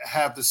he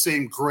have the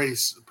same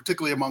grace,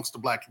 particularly amongst the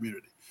Black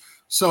community?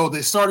 So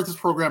they started this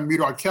program,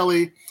 Mute R.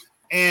 Kelly,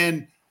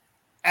 and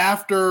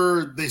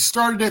after they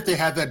started it, they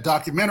had that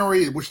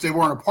documentary, which they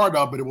weren't a part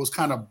of, but it was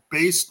kind of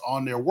based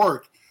on their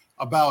work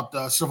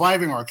about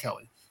surviving R.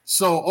 Kelly.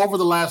 So over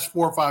the last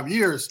 4 or 5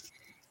 years,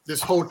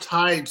 this whole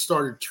tide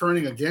started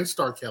turning against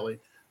R. Kelly,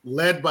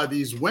 led by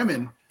these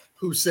women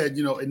who said,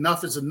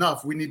 enough is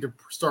enough. We need to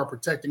start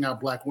protecting our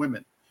Black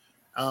women.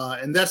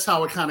 And that's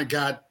how it kind of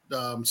got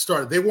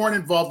started. They weren't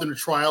involved in the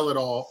trial at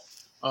all,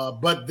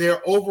 but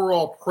their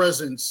overall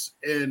presence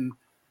in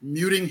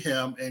muting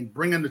him and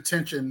bringing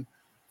attention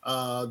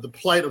the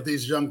plight of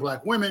these young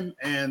Black women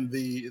and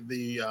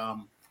the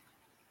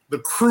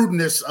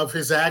crudeness of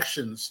his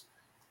actions,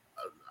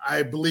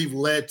 I believe,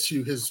 led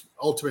to his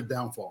ultimate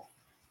downfall.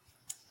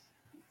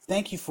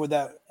 Thank you for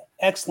that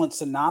excellent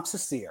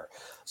synopsis here.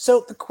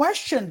 So the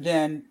question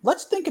then,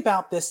 let's think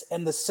about this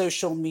in the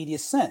social media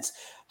sense.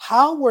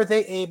 How were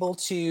they able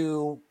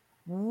to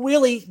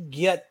really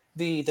get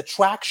the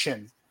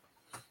traction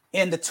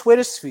in the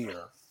Twitter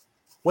sphere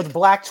with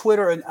Black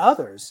Twitter and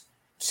others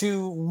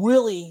to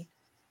really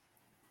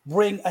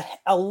bring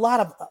a lot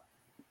of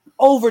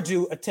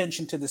overdue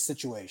attention to the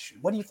situation?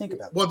 What do you think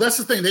about that? Well, that's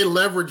the thing. They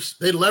leverage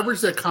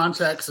their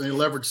contacts, and they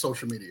leverage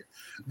social media.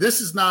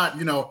 This is not,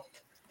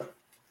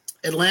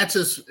 Atlanta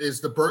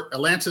is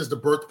the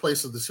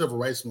birthplace of the civil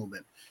rights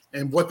movement.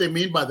 And what they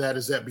mean by that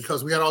is that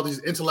because we had all these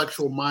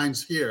intellectual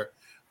minds here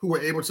who were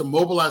able to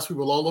mobilize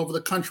people all over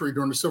the country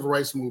during the civil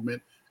rights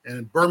movement, and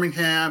in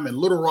Birmingham and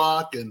Little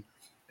Rock and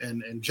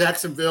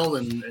Jacksonville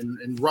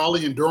and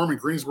Raleigh and Durham and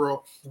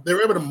Greensboro, they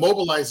were able to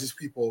mobilize these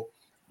people.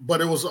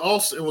 But it was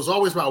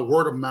always about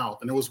word of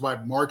mouth, and it was by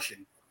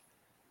marching.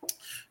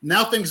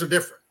 Now things are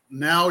different.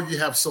 Now you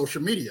have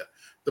social media.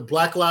 The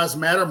Black Lives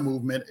Matter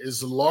movement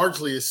is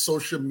largely a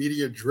social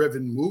media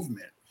driven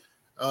movement.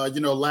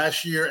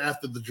 Last year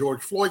after the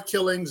George Floyd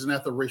killings and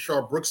after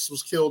Rayshard Brooks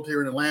was killed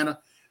here in Atlanta,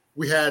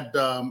 we had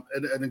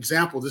an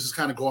example. This is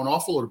kind of going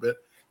off a little bit,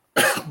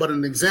 but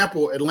an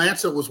example,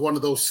 Atlanta was one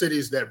of those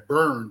cities that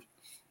burned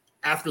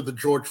after the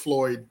George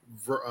Floyd,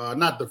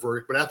 not the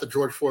verdict, but after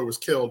George Floyd was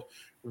killed.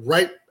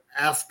 Right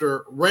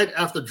after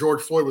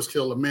George Floyd was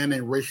killed, a man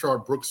named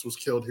Rayshard Brooks was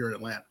killed here in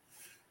Atlanta.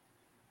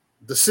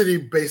 The city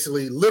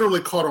basically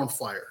literally caught on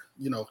fire.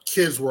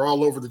 Kids were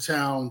all over the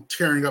town,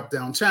 tearing up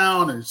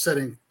downtown and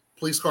setting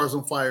police cars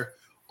on fire.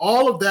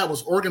 All of that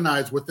was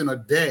organized within a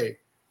day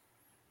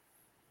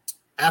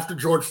after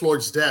George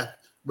Floyd's death,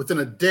 within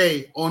a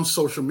day on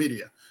social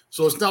media.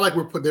 So it's not like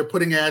they're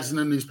putting ads in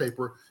the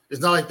newspaper.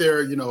 It's not like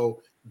they're,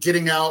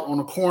 getting out on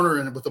a corner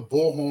and with a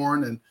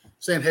bullhorn and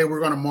saying, hey, we're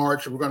going to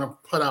march and we're going to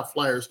put out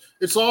flyers.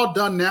 It's all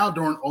done now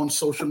on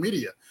social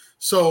media.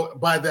 So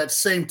by that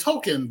same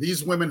token,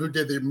 these women who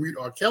did the Mute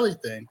R. Kelly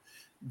thing,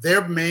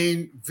 their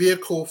main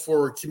vehicle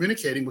for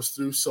communicating was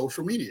through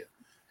social media.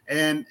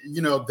 And,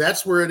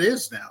 that's where it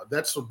is now.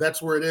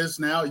 That's where it is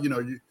now.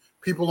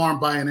 People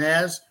aren't buying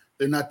ads.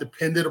 They're not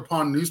dependent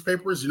upon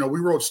newspapers. We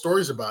wrote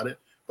stories about it,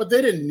 but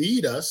they didn't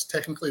need us.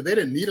 Technically, they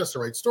didn't need us to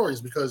write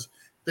stories because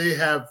they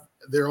have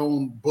their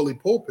own bully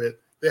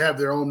pulpit. They have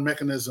their own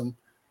mechanism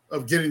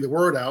of getting the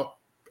word out,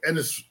 and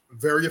it's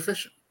very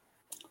efficient.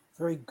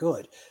 Very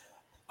good.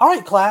 All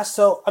right, class.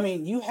 So,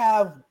 you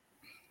have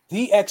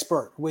the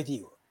expert with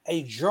you,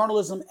 a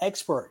journalism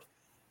expert.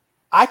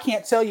 I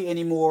can't tell you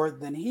any more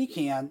than he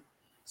can,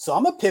 so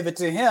I'm going to pivot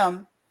to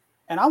him,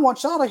 and I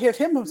want y'all to hit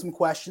him with some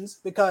questions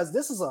because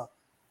this is a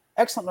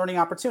excellent learning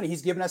opportunity.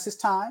 He's given us his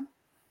time.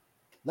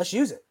 Let's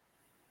use it.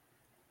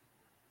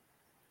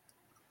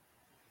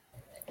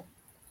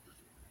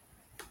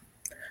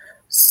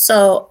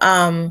 So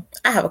I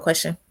have a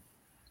question.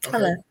 Okay.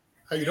 Hello.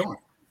 How you doing?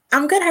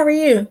 I'm good. How are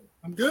you?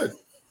 I'm good.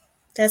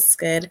 That's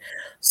good.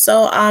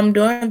 So,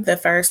 during the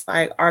first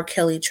like R.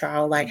 Kelly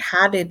trial, like,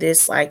 how did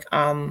this like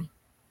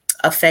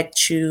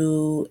affect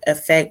you,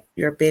 affect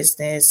your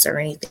business, or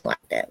anything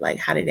like that? Like,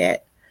 how did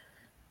that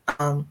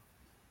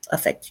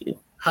affect you?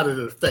 How did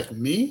it affect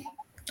me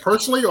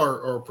personally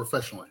or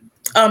professionally?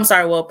 I'm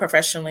sorry. Well,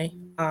 professionally,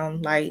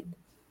 like,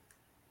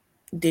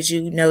 did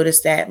you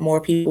notice that more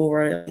people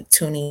were like,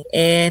 tuning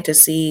in to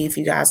see if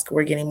you guys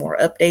were getting more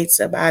updates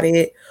about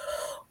it,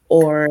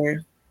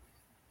 or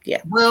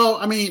yeah? Well,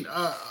 I mean,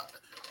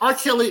 R.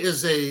 Kelly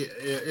is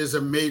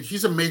a major.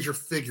 He's a major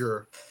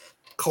figure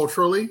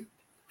culturally,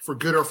 for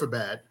good or for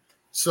bad.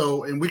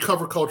 So, and we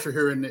cover culture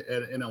here in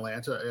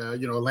Atlanta.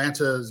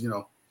 Atlanta is,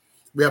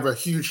 we have a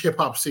huge hip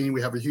hop scene.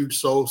 We have a huge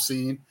soul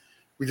scene.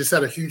 We just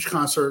had a huge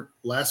concert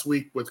last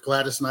week with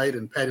Gladys Knight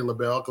and Patti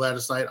LaBelle.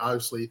 Gladys Knight,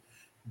 obviously,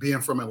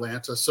 being from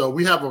Atlanta. So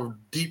we have a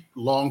deep,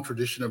 long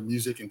tradition of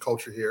music and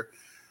culture here.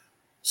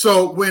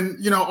 So when,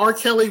 R.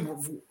 Kelly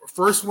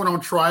first went on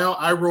trial,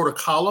 I wrote a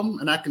column,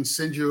 and I can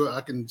send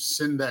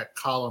that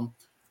column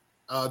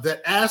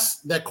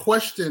that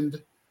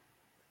questioned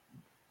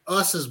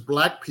us as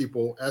Black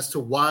people as to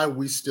why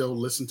we still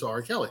listen to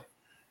R. Kelly.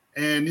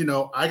 And,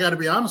 I got to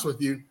be honest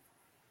with you,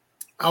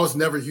 I was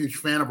never a huge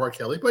fan of R.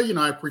 Kelly, but,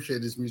 I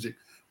appreciate his music.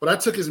 But I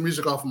took his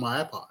music off of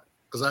my iPod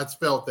because I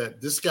felt that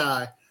this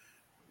guy,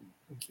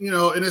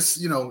 and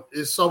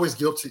it's always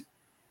guilty,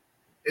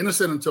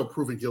 innocent until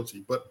proven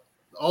guilty. But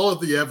all of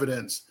the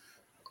evidence,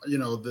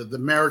 the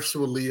marriage to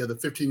Aaliyah, the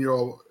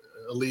 15-year-old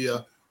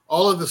Aaliyah,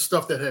 all of the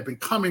stuff that had been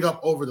coming up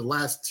over the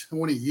last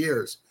 20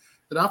 years,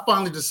 that I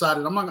finally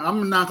decided I'm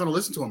not going to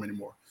listen to him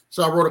anymore.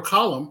 So I wrote a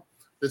column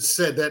that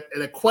said that,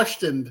 and it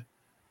questioned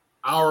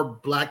our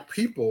Black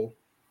people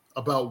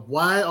about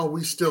why are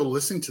we still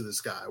listening to this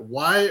guy?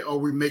 Why are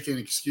we making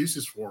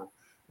excuses for him?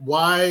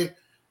 Why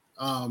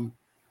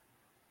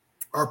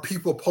are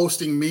people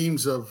posting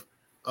memes of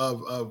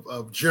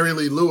Jerry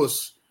Lee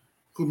Lewis,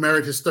 who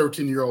married his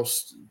 13-year-old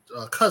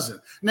cousin?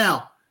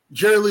 Now,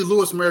 Jerry Lee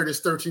Lewis married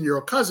his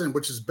 13-year-old cousin,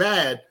 which is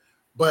bad,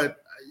 but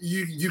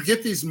you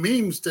get these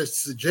memes that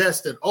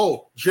suggest that,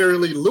 oh, Jerry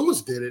Lee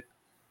Lewis did it,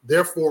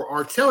 therefore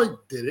R. Kelly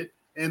did it,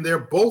 and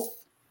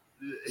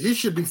he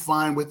should be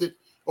fine with it,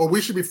 or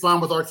we should be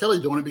fine with R.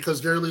 Kelly doing it because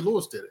Jerry Lee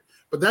Lewis did it.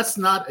 But that's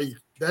not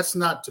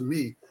to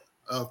me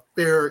a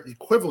fair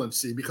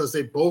equivalency because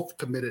they both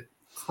committed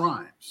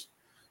crimes.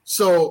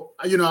 So,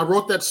 I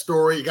wrote that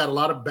story. It got a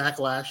lot of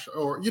backlash,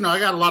 I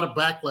got a lot of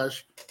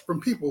backlash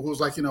from people who was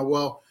like,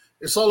 well,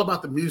 it's all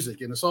about the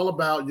music and it's all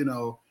about,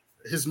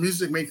 his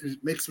music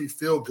makes me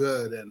feel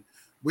good. And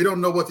we don't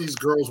know what these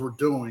girls were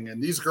doing.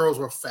 And these girls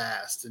were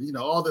fast and,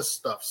 all this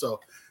stuff. So,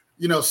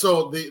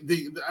 so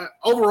the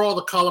overall,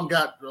 the column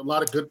got a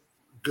lot of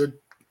good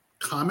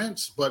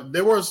comments, but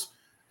there was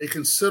a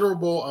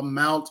considerable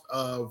amount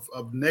of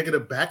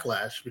negative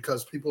backlash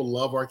because people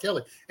love R.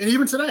 Kelly. And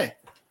even today,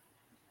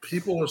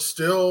 people are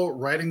still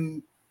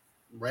writing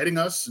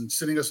us and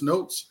sending us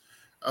notes.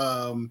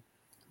 I'm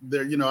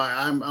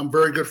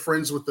very good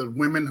friends with the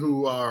women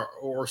who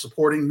are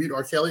supporting Mute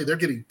R. Kelly. They're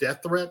getting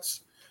death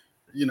threats.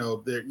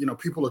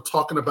 People are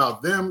talking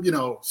about them.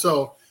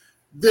 So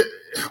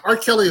R.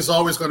 Kelly is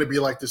always going to be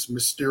like this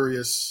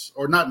mysterious,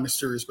 or not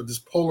mysterious, but this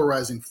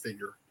polarizing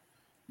figure.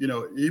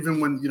 Even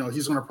when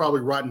he's going to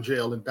probably rot in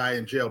jail and die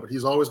in jail, but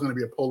he's always going to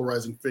be a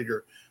polarizing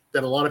figure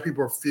that a lot of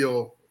people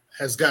feel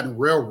has gotten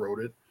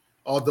railroaded.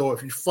 Although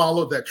if you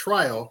followed that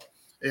trial,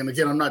 and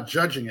again, I'm not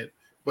judging it,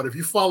 but if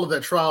you followed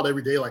that trial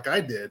every day like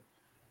I did,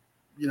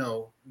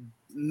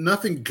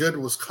 nothing good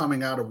was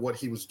coming out of what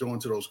he was doing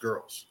to those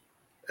girls.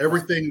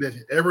 Everything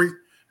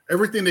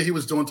that he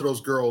was doing to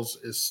those girls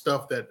is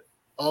stuff that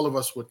all of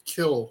us would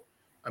kill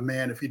a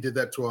man if he did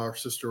that to our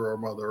sister or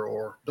mother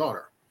or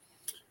daughter.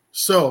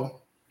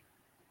 So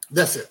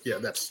that's it. Yeah.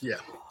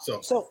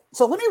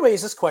 So let me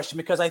raise this question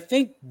because I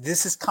think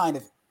this is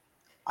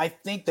I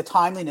think the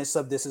timeliness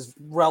of this is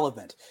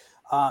relevant.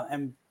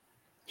 And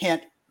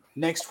hint,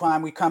 next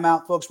time we come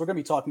out, folks, we're going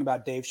to be talking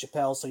about Dave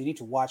Chappelle. So you need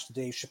to watch the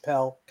Dave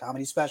Chappelle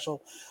comedy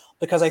special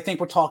because I think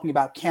we're talking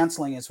about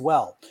canceling as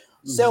well.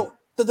 Mm-hmm. So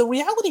the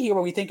reality here,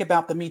 when we think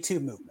about the Me Too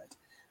movement,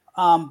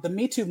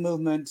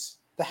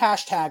 the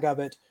hashtag of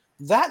it,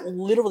 that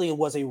literally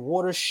was a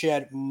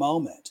watershed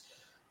moment.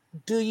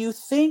 Do you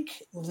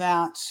think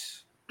that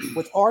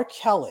with R.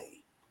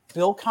 Kelly,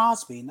 Bill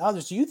Cosby, and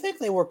others, do you think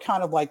they were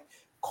kind of like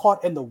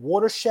caught in the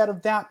watershed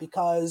of that?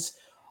 Because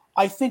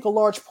I think a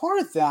large part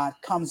of that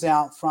comes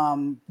out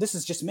from, this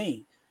is just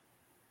me,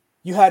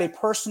 you had a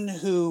person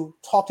who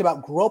talked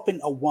about groping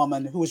a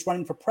woman who was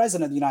running for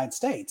president of the United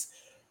States,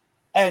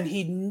 and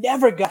he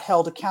never got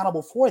held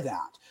accountable for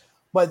that.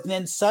 But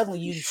then suddenly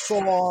you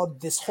saw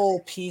this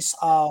whole piece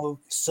of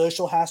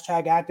social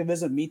hashtag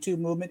activism, Me Too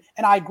movement,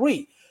 and I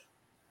agree.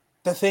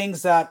 The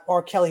things that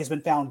R. Kelly has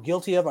been found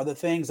guilty of are the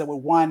things that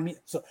would wind me.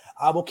 So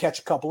I will catch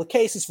a couple of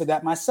cases for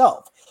that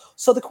myself.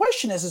 So the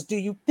question is do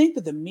you think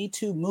that the Me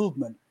Too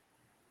movement,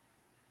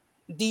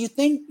 do you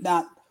think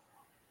that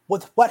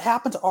with what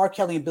happened to R.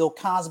 Kelly and Bill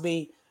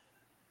Cosby,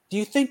 Do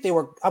you think they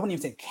were, I wouldn't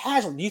even say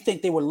casual, do you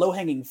think they were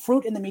low-hanging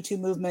fruit in the Me Too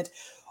movement?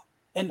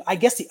 And I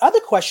guess the other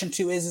question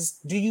too is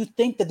do you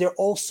think that there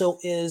also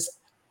is,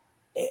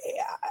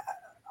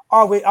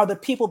 are the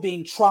people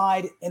being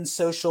tried in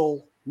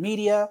social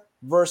media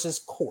versus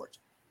court?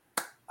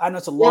 I know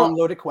it's a long,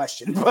 loaded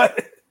question,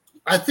 but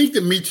I think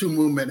the Me Too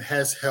movement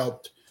has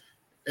helped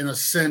in a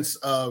sense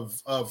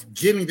of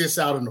getting this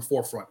out in the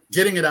forefront,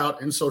 getting it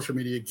out in social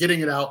media, getting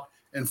it out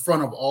in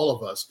front of all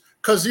of us.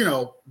 Because,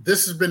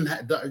 this has been,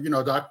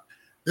 Doc,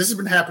 this has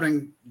been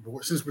happening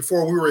since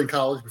before we were in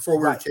college, before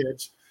we were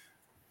kids.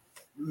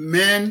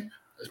 Men,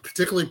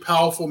 particularly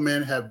powerful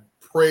men, have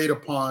preyed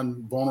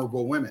upon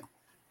vulnerable women.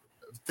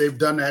 They've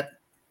done that.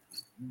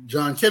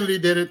 John Kennedy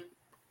did it.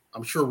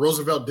 I'm sure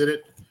Roosevelt did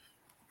it.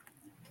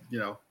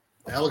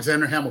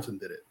 Alexander Hamilton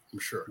did it, I'm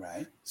sure.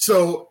 Right.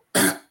 So,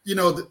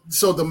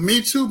 so the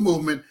Me Too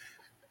movement,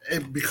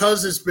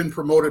 because it's been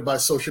promoted by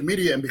social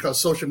media and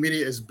because social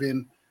media has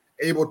been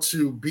able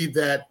to be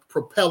that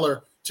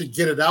propeller to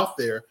get it out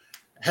there,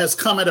 has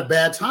come at a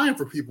bad time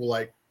for people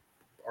like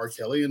R.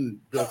 Kelly and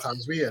Bill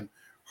Cosby and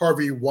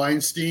Harvey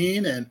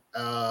Weinstein and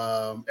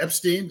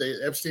Epstein.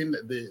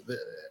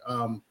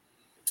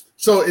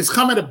 So it's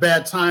come at a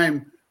bad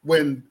time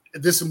when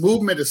this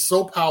movement is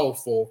so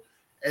powerful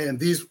and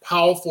these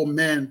powerful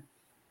men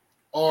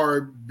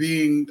are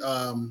being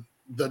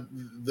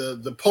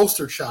the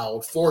poster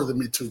child for the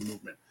Me Too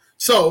movement.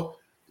 So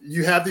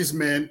you have these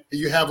men,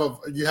 you have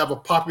a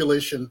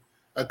population,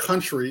 a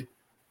country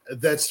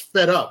that's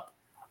fed up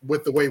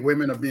with the way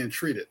women are being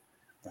treated.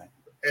 Right.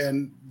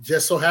 And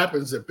just so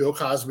happens that Bill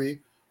Cosby,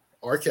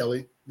 R.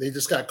 Kelly, they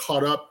just got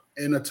caught up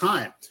in a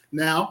time.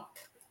 Now,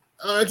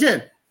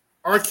 again,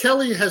 R.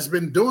 Kelly has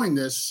been doing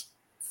this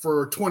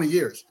for 20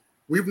 years.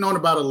 We've known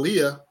about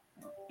Aaliyah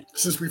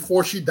since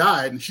before she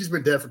died, and she's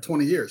been dead for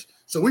 20 years.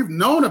 So we've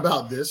known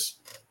about this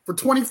for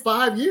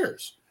 25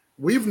 years.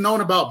 We've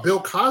known about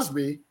Bill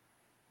Cosby,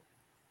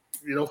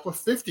 for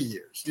 50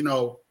 years.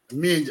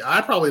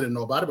 I probably didn't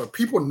know about it, but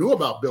people knew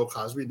about Bill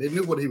Cosby. They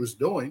knew what he was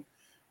doing.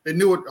 They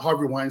knew what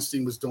Harvey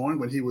Weinstein was doing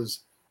when he was,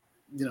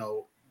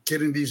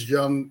 getting these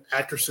young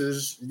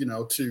actresses,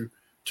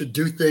 to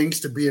do things,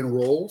 to be in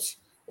roles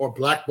or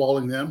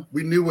blackballing them.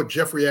 We knew what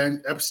Jeffrey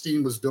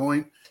Epstein was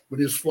doing when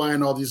he was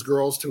flying all these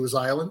girls to his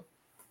island.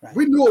 Right.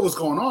 We knew what was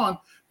going on,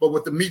 but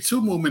what the Me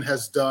Too movement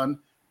has done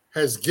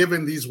has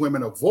given these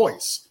women a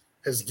voice,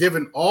 has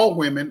given all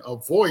women a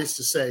voice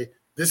to say,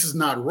 this is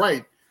not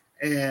right.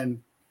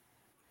 And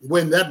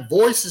when that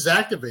voice is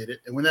activated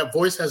and when that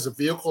voice has a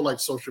vehicle like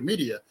social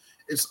media,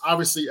 it's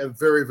obviously a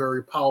very,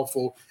 very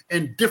powerful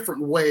and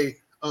different way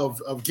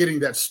of getting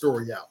that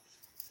story out.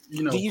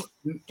 Do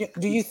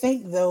you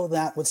think, though,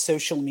 that with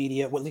social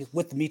media,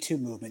 with the Me Too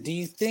movement, do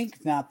you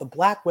think that the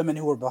Black women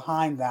who are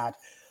behind that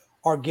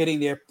are getting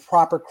their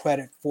proper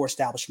credit for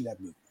establishing that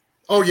movement?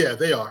 Oh, yeah,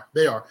 they are.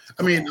 They are.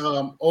 I mean,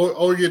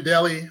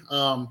 Oyedele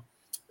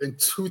in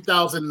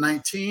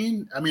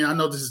 2019, I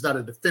know this is not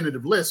a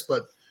definitive list,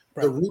 but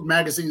the Root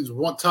magazine's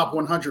top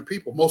 100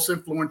 people, most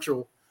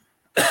influential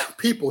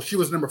people, she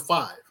was number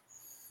 5.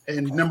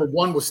 And number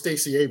 1 was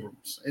Stacey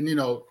Abrams. And,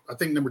 I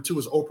think number 2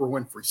 was Oprah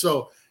Winfrey.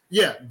 So,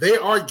 yeah, they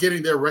are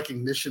getting their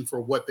recognition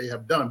for what they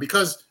have done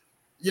because,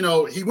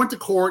 he went to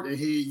court and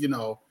he,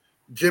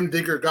 Jim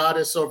Digger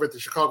Goddess over at the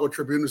Chicago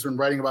Tribune has been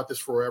writing about this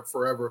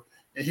forever.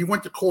 And he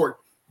went to court,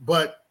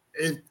 but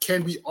it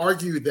can be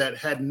argued that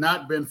had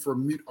not been for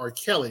Mute R.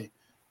 Kelly,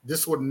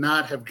 this would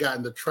not have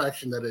gotten the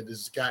traction that it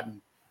has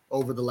gotten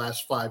over the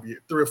last 5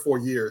 years, 3 or 4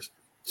 years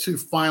to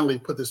finally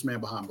put this man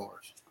behind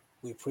bars.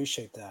 We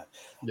appreciate that.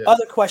 Yeah.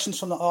 Other questions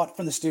from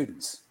the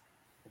students?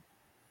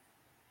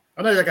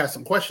 I know I got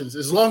some questions.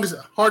 As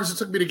hard as it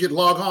took me to get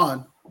log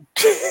on.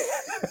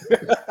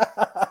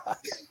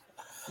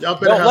 Y'all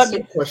better have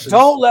some questions.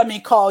 Don't let me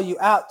call you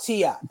out,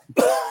 Tia.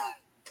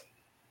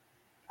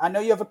 I know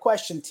you have a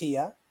question,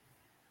 Tia.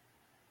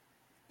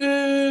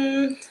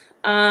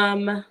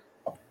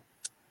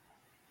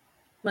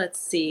 Let's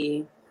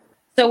see.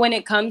 So when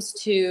it comes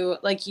to,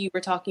 like, you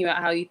were talking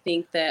about how you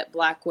think that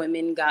Black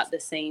women got the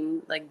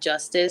same, like,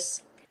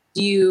 justice.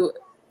 I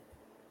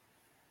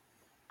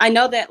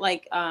know that,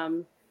 like,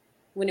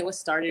 when it was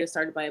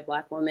started by a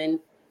Black woman,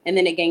 and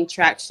then it gained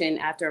traction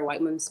after a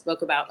white woman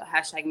spoke about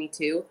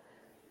 #MeToo.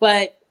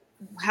 But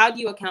how do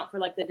you account for,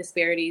 like, the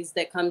disparities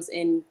that comes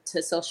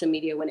into social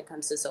media when it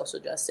comes to social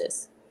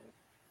justice?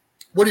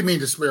 What do you mean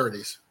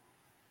disparities?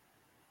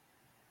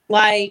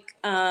 Like,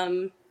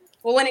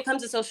 well, when it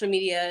comes to social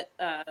media,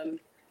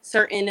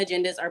 certain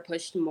agendas are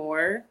pushed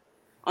more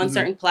on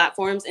certain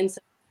platforms, and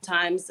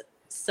sometimes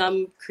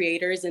some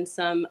creators and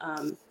some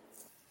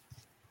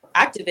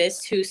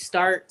activists who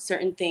start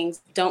certain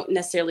things don't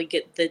necessarily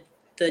get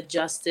the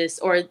justice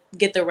or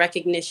get the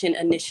recognition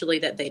initially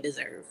that they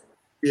deserve.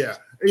 Yeah.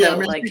 So,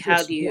 like,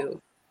 how do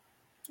you?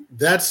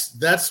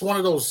 That's one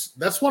of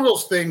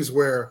those things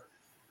where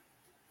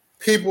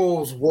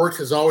people's work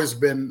has always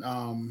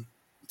been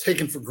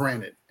taken for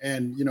granted,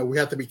 and we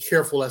have to be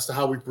careful as to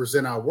how we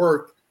present our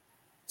work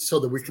so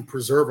that we can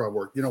preserve our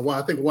work.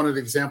 I think one of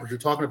the examples you're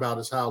talking about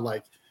is how,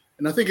 like,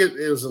 and I think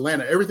it was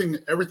Atlanta. Everything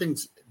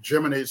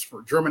germinates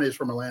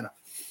from Atlanta.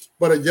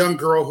 But a young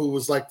girl who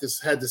was like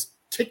this had this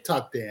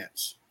TikTok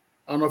dance.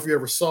 I don't know if you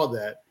ever saw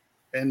that,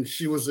 and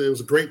it was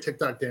a great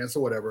TikTok dance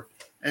or whatever.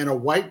 And a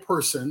white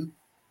person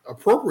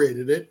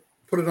appropriated it,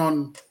 put it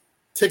on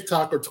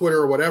TikTok or Twitter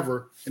or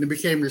whatever, and it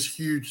became this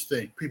huge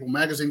thing. People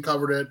Magazine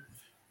covered it.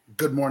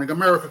 Good Morning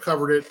America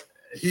covered it.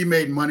 He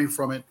made money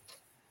from it.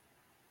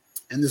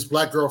 And this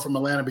black girl from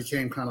Atlanta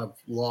became kind of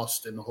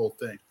lost in the whole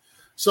thing.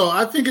 So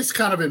I think it's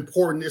kind of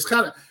important. It's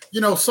kind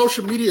of,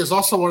 social media is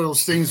also one of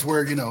those things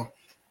where,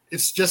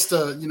 it's just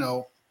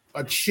a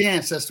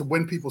chance as to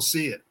when people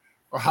see it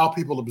or how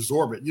people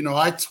absorb it.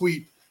 I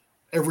tweet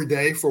every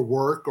day for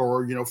work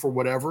or, for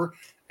whatever.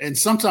 And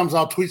sometimes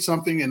I'll tweet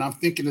something and I'm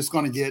thinking it's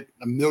going to get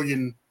 1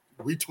 million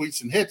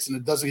retweets and hits and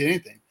it doesn't get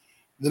anything.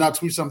 Then I'll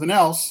tweet something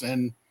else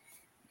and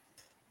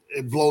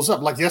it blows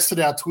up. Like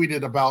yesterday, I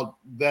tweeted about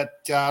that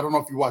guy. I don't know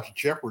if you watch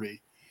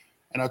Jeopardy.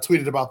 And I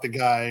tweeted about the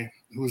guy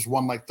who has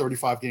won like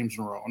 35 games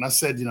in a row. And I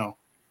said,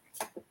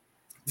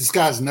 this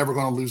guy's never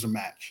going to lose a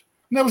match.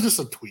 And that was just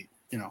a tweet,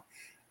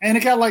 And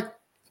it got like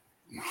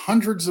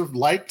hundreds of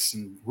likes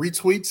and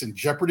retweets, and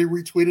Jeopardy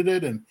retweeted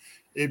it. And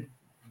it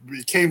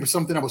became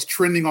something that was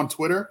trending on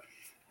Twitter.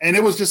 And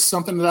it was just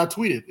something that I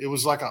tweeted. It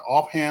was like an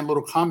offhand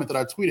little comment that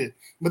I tweeted.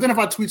 But then if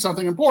I tweet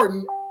something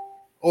important,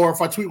 or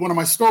if I tweet one of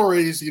my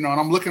stories, and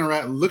I'm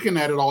looking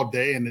at it all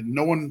day and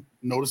no one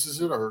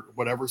notices it or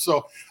whatever.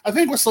 So I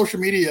think with social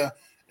media,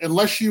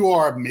 unless you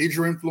are a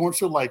major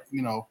influencer like,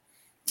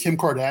 Kim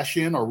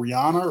Kardashian or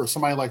Rihanna or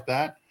somebody like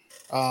that,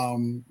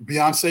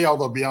 Beyonce,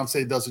 although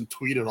Beyonce doesn't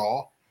tweet at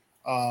all,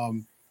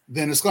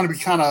 then it's going to be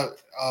kind of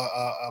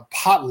a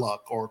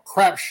potluck or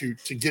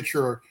crapshoot to get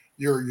your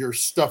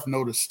stuff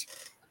noticed.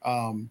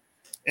 And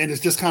it's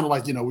just kind of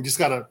like, we just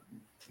got to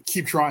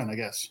keep trying, I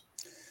guess.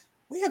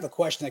 We have a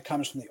question that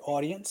comes from the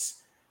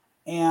audience,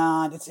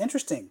 and it's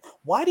interesting.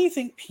 Why do you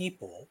think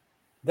people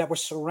that were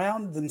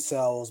surrounded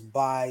themselves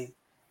by,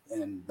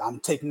 and I'm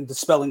taking the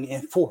spelling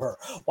in for her,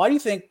 why do you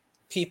think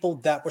people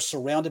that were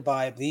surrounded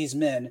by these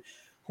men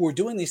who were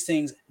doing these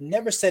things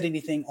never said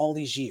anything all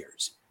these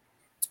years?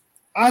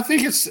 I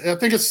think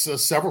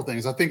it's several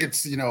things. I think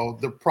it's,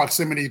 the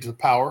proximity to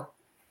power.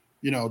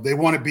 They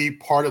want to be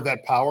part of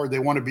that power. They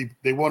want to,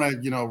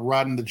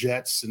 ride in the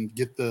jets and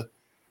get the,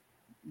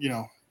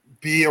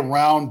 be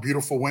around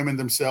beautiful women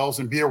themselves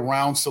and be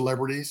around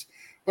celebrities.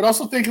 But I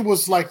also think it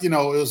was like, it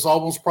was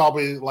almost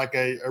probably like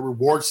a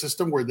reward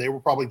system where they were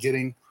probably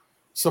getting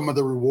some of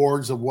the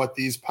rewards of what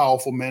these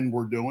powerful men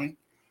were doing.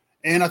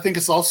 And I think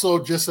it's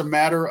also just a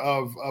matter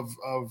of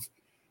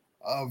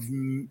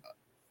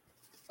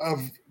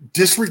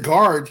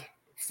disregard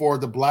for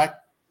the black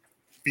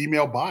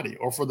female body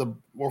or for the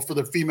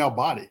female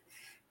body.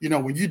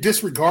 When you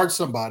disregard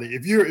somebody,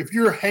 if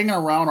you're hanging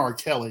around R.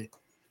 Kelly,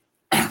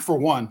 for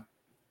one,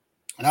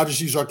 and I'll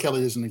just use R.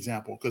 Kelly as an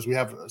example because we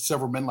have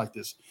several men like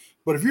this.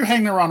 But if you're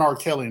hanging around R.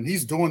 Kelly and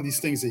he's doing these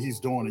things that he's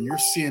doing and you're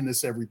seeing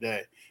this every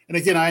day, and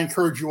again, I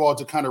encourage you all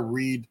to kind of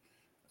read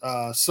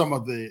some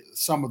of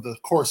the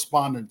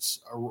correspondence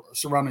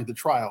surrounding the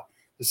trial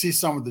to see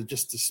some of the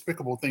just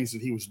despicable things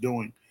that he was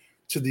doing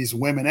to these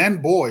women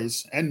and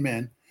boys and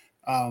men.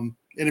 And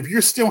if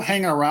you're still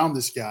hanging around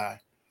this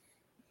guy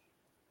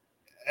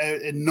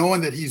and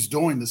knowing that he's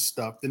doing this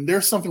stuff, then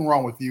there's something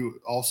wrong with you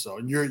also.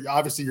 And you're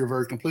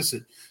very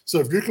complicit. So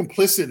if you're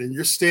complicit and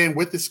you're staying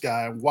with this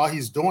guy while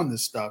he's doing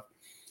this stuff,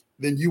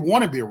 then you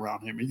want to be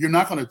around him and you're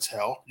not going to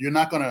tell, you're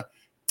not going to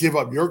give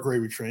up your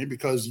gravy train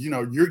because,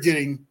 you're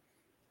getting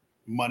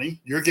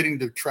money, you're getting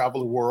to travel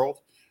the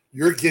world,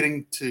 you're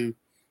getting to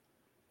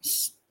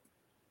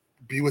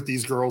be with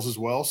these girls as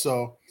well.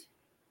 So,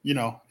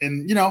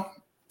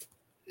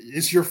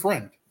 it's your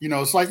friend,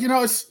 it's like,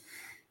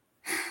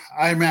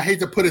 I hate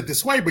to put it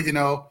this way, but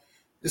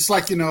it's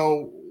like,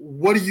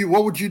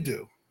 what would you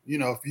do?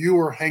 If you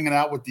were hanging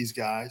out with these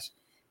guys,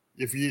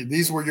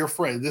 these were your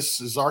friend,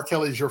 this is R.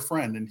 Kelly's your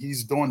friend and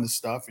he's doing this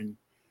stuff and,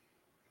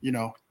 we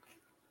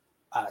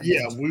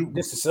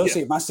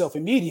disassociate myself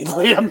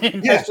immediately. I mean,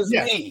 that's just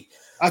me.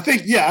 I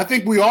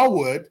think we all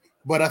would,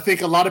 but I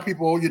think a lot of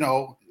people,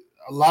 a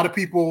lot of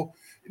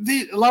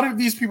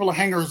these people are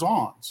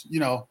hangers-ons,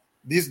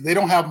 they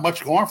don't have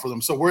much going for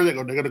them. So where are they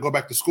going? They're going to go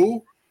back to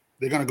school.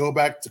 They're going to go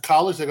back to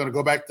college. They're going to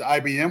go back to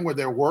IBM where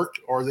they work,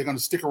 or they're going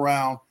to stick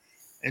around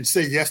and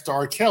say yes to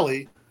R.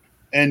 Kelly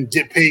and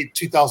get paid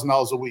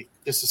 $2,000 a week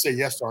just to say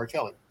yes to R.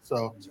 Kelly.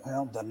 So,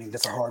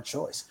 that's a hard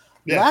choice.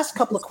 Yeah. Last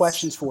couple of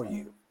questions for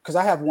you, because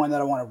I have one that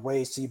I want to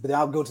raise to you, but then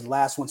I'll go to the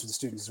last ones for the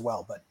students as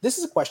well. But this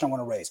is a question I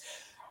want to raise.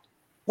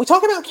 We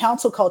talk about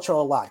cancel culture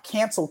a lot,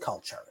 cancel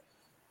culture.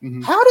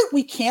 Mm-hmm. How did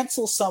we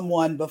cancel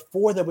someone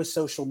before there was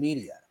social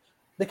media?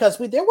 Because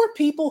there were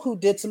people who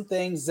did some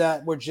things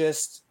that were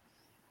just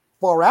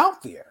far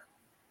out there.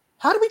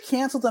 How do we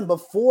cancel them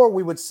before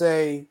we would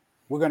say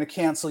we're going to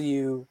cancel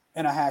you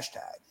in a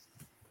hashtag?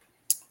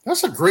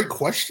 That's a great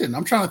question.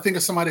 I'm trying to think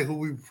of somebody who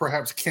we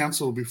perhaps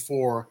canceled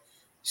before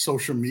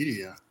social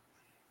media.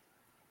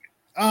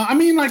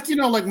 Maybe Michael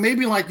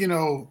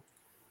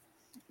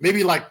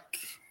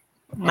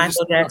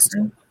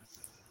Jackson.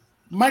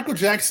 Michael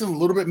Jackson a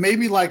little bit,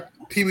 maybe like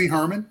Pee Wee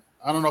Herman.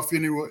 I don't know if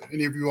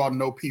any of you all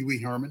know Pee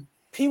Wee Herman.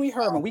 Pee Wee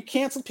Herman. We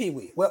canceled Pee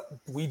Wee. Well,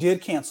 we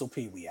did cancel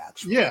Pee Wee,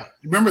 actually. Yeah,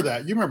 remember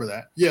that. You remember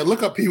that. Yeah,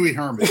 look up Pee Wee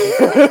Herman.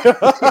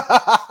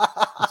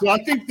 So I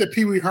think that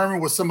Pee Wee Herman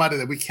was somebody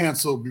that we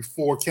canceled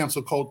before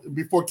cancel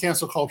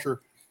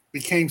culture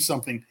became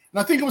something. And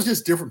I think it was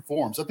just different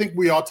forms. I think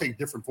we all take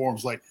different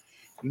forms. Like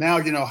now,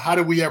 how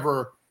do we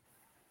ever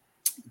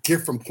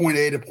get from point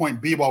A to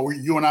point B while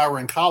you and I were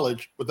in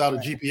college without a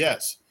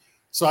GPS?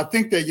 So I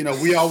think that,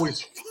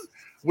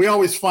 we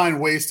always find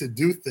ways to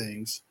do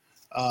things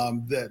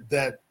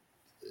that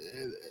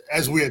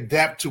as we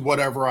adapt to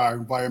whatever our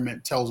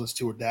environment tells us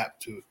to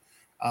adapt to.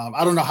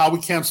 I don't know how we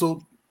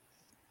canceled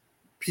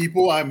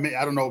people. I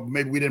don't know.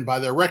 Maybe we didn't buy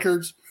their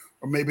records,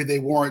 or maybe they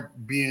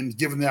weren't being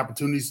given the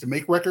opportunities to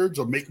make records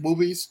or make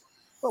movies.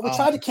 But we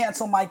tried to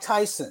cancel Mike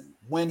Tyson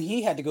when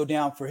he had to go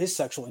down for his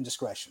sexual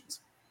indiscretions.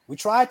 We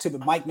tried to,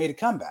 but Mike made a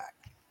comeback.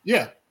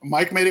 Yeah,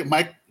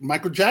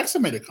 Michael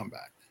Jackson made a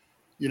comeback.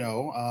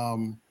 Yeah.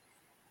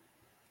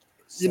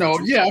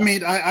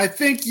 I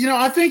think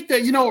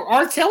that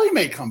R. Kelly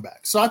may come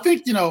back. So I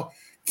think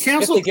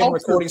cancel if they get a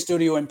recording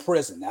studio in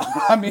prison now.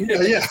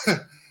 Yeah.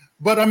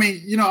 But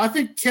I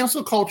think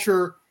cancel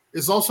culture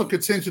is also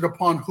contingent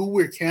upon who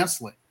we're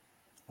canceling.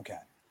 Okay.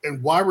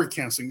 And why we're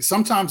canceling.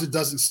 Sometimes it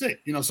doesn't stick.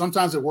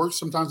 Sometimes it works,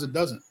 sometimes it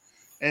doesn't.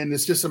 And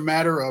it's just a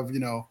matter of,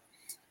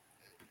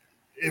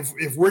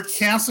 if we're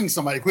canceling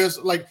somebody, because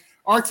like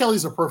R.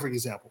 Kelly's a perfect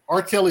example.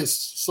 R. Kelly is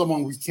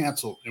someone we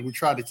canceled and we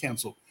tried to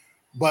cancel.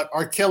 But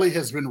R. Kelly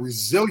has been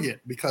resilient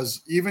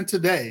because even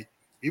today,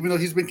 even though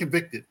he's been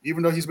convicted,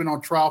 even though he's been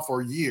on trial for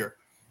a year,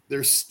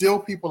 there's still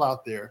people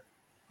out there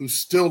who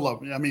still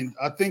love him.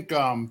 I think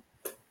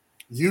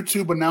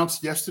YouTube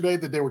announced yesterday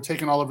that they were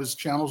taking all of his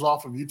channels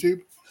off of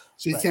YouTube.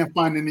 So you can't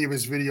find any of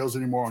his videos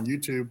anymore on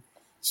YouTube.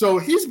 So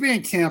he's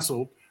being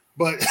canceled,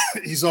 but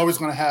he's always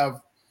going to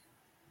have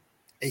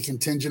a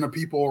contingent of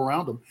people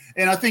around him.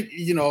 And I think,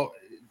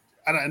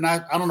 I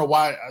don't know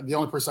why the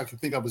only person I can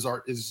think of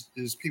is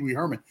Pee Wee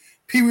Herman.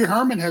 Pee Wee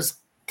Herman has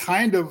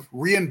kind of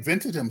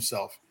reinvented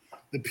himself.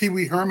 The Pee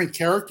Wee Herman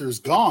character is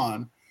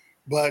gone,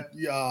 but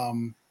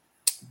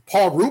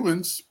Paul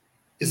Rubens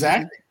is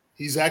acting.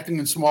 He's acting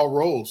in small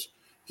roles.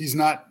 He's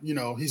not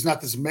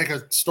this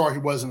mega star he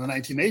was in the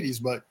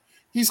 1980s, but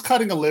he's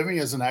cutting a living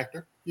as an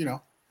actor,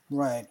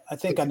 Right. I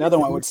think another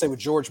one I would say with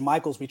George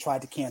Michaels, we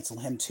tried to cancel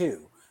him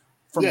too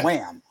from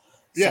Wham.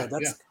 So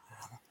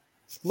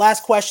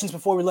last questions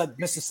before we let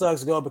Mr.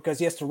 Suggs go, because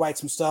he has to write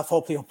some stuff.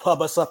 Hopefully he'll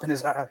pub us up in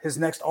his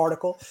next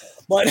article.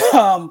 But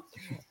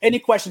any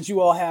questions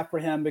you all have for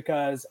him,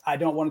 because I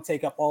don't want to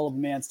take up all of the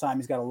man's time.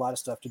 He's got a lot of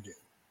stuff to do.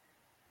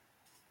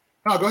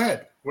 No, go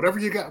ahead. Whatever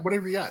you got.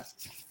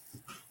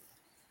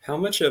 How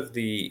much of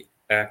the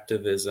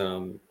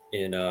activism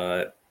in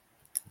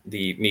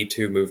the Me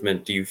Too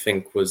movement do you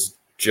think was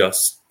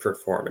just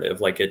performative?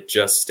 Like it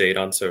just stayed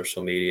on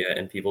social media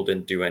and people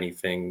didn't do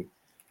anything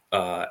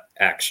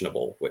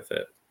actionable with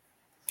it?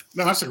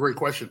 No, that's a great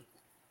question.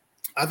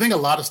 I think a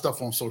lot of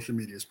stuff on social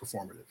media is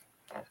performative.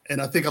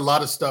 And I think a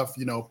lot of stuff,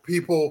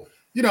 people,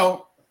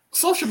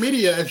 social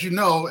media, as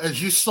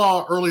you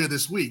saw earlier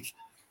this week,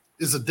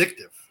 is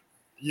addictive.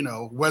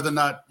 Whether or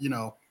not,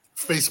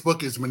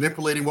 Facebook is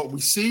manipulating what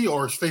we see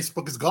or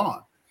Facebook is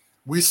gone.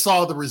 We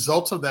saw the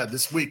results of that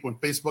this week when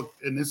Facebook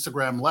and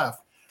Instagram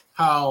left,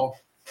 how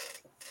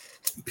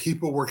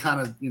people were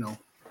kind of,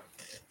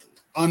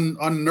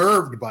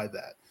 unnerved by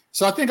that.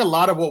 So I think a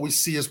lot of what we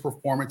see is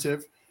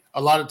performative.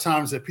 A lot of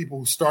times that people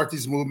who start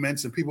these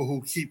movements and people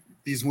who keep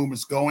these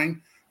movements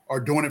going are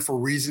doing it for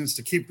reasons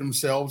to keep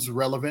themselves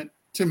relevant,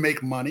 to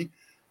make money.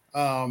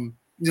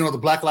 The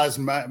Black Lives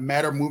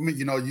Matter movement,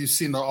 you've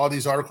seen all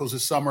these articles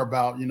this summer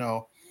about,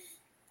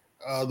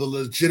 the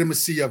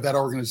legitimacy of that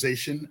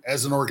organization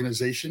as an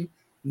organization,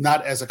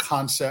 not as a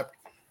concept.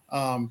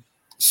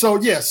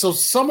 So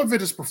some of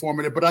it is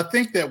performative, but I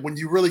think that when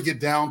you really get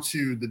down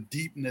to the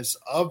deepness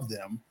of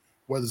them,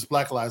 whether it's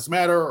Black Lives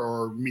Matter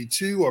or Me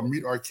Too or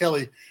Meet R.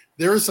 Kelly,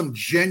 there is some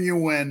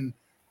genuine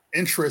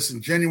interest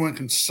and genuine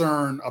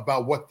concern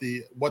about what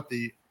the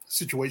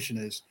situation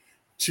is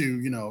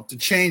to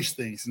change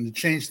things.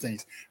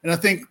 And I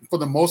think for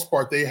the most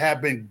part, they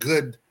have been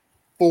good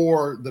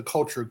for the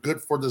culture,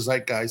 good for the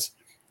zeitgeist,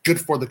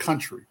 good for the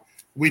country.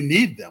 We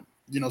need them.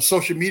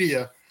 Social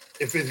media,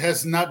 if it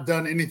has not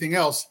done anything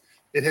else,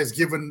 it has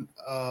given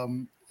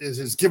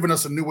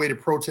us a new way to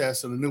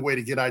protest and a new way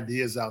to get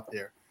ideas out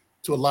there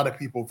to a lot of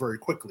people very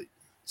quickly.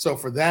 So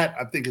for that,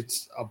 I think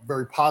it's a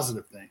very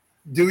positive thing.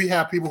 Do we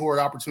have people who are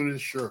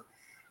opportunists? Sure.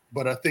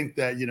 But I think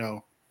that,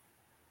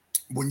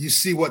 when you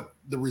see what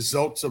the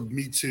results of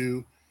Me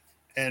Too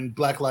and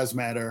Black Lives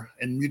Matter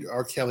and Meet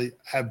R. Kelly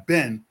have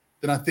been,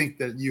 then I think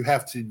that you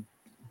have to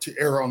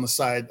err on the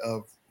side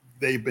of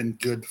they've been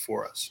good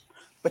for us.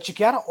 But you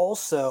got to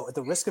also, at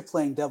the risk of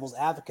playing devil's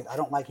advocate, I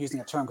don't like using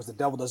that term because the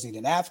devil doesn't need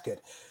an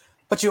advocate,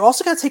 but you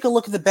also got to take a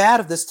look at the bad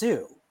of this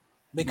too.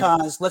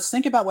 Because let's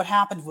think about what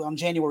happened on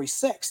January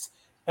 6th,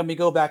 and we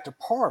go back to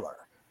Parler.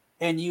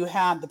 and you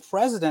had the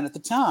president at the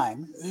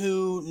time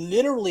who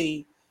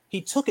literally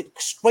he took it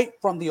straight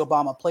from the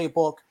Obama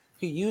playbook.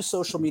 He used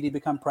social media to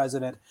become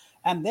president,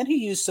 and then he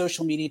used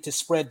social media to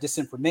spread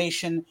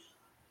disinformation,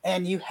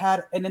 and you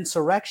had an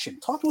insurrection.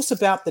 Talk to us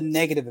about the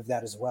negative of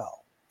that as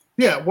well.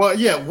 Yeah, well,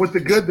 yeah, with the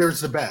good,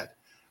 there's the bad.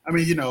 I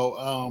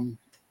mean,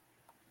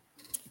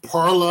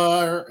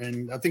 Parler,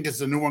 and I think it's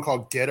a new one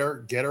called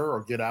Getter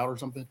or Get Out or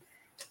something.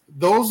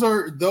 Those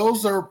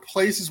are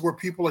places where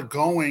people are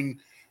going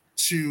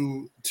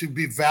to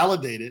be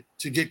validated,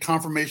 to get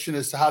confirmation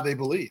as to how they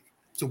believe,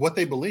 to what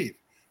they believe.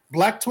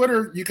 Black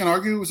Twitter, you can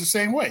argue, is the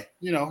same way.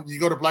 You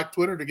go to Black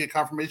Twitter to get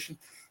confirmation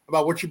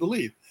about what you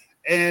believe.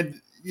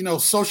 And,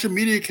 social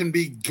media can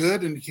be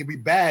good and it can be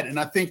bad. And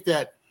I think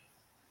that,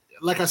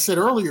 like I said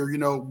earlier,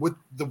 with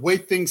the way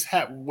things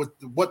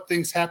what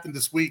things happened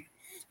this week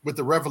with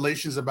the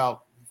revelations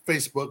about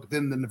Facebook,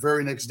 then the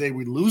very next day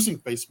we losing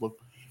Facebook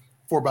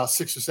for about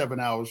 6 or 7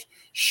 hours,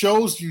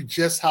 shows you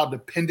just how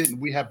dependent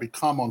we have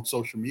become on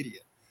social media.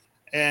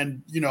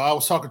 And, I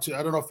was talking to,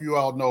 I don't know if you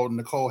all know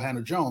Nicole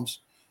Hannah-Jones.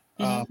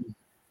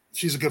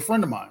 She's a good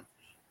friend of mine,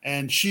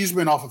 and she's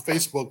been off of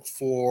Facebook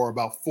for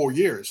about 4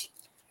 years.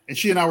 And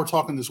she and I were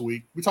talking this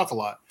week. We talk a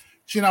lot.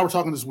 She and I were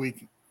talking this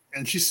week,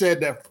 and she said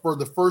that for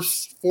the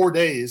first 4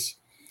 days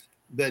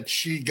that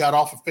she got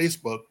off of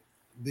Facebook,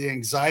 the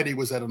anxiety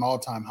was at an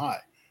all-time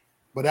high.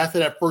 But after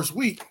that first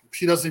week,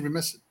 she doesn't even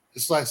miss it.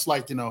 It's like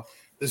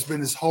there's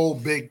been this whole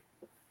big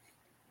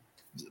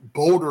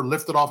boulder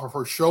lifted off of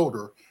her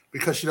shoulder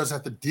because she doesn't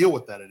have to deal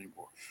with that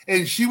anymore.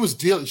 And she's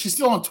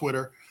still on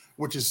Twitter,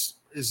 which is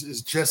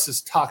just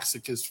as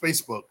toxic as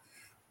Facebook.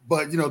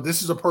 But,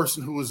 this is a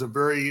person who is a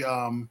very,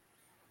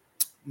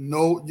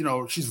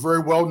 she's very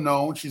well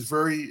known. She's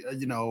very,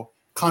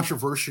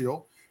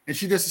 controversial. And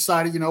she just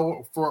decided,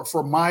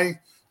 for my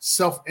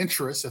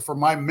self-interest and for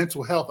my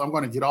mental health, I'm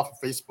going to get off of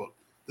Facebook,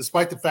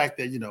 despite the fact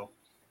that,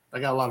 I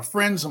got a lot of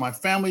friends and my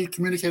family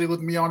communicated with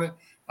me on it.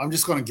 I'm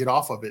just going to get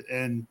off of it.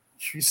 And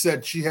she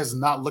said she has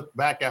not looked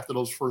back after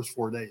those first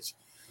 4 days.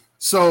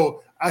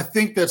 So I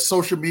think that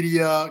social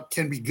media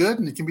can be good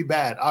and it can be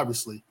bad,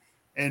 obviously.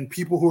 And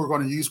people who are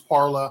going to use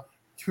Parler,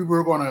 people who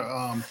are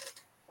going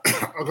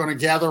to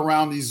gather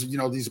around these,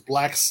 these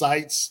black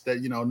sites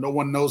that, no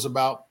one knows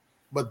about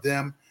but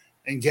them,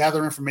 and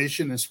gather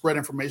information and spread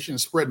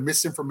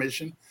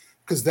misinformation.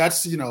 Because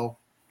that's,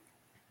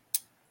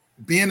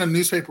 being a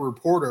newspaper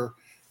reporter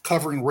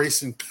covering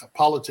race and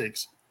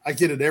politics, I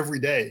get it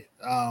every day.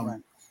 Right.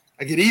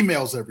 I get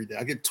emails every day.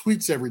 I get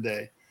tweets every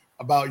day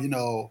about,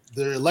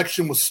 the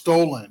election was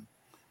stolen.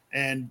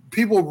 And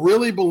people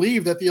really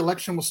believe that the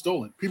election was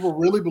stolen. People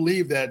really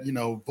believe that,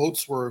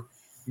 votes were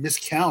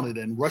miscounted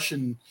and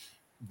Russian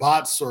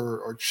bots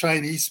or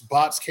Chinese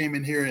bots came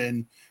in here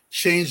and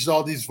changed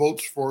all these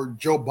votes for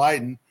Joe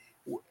Biden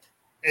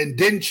and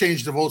didn't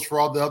change the votes for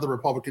all the other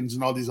Republicans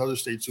in all these other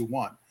states who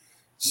won.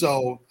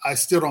 So I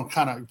still don't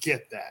kind of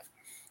get that.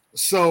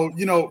 So,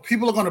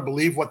 people are going to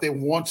believe what they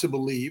want to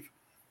believe.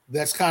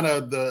 That's kind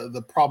of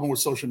the problem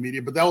with social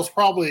media. But that was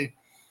probably,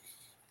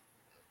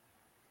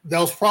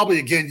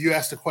 again, you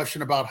asked a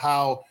question about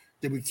how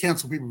did we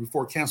cancel people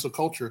before cancel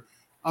culture.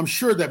 I'm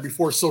sure that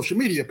before social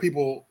media,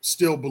 people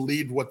still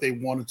believed what they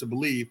wanted to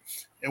believe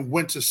and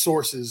went to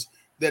sources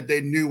that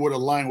they knew would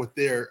align with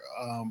their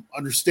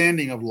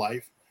understanding of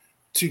life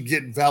to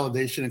get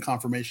validation and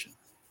confirmation.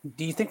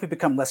 Do you think we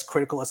become less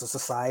critical as a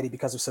society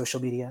because of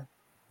social media?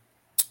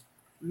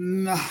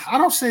 No, I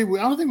don't think we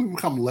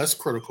become less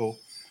critical.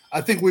 I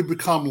think we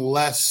become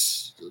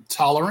less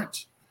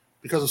tolerant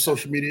because of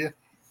social media.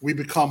 We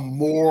become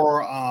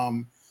more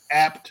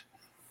apt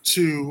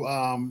to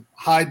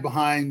hide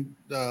behind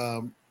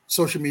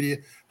social media,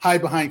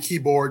 hide behind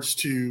keyboards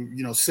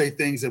to, say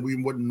things that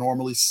we wouldn't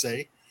normally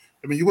say.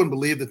 I mean, you wouldn't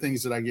believe the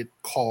things that I get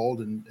called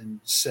and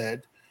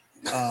said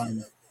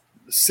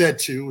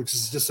to, which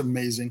is just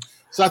amazing.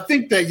 So I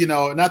think that,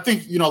 and I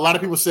think, a lot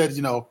of people said,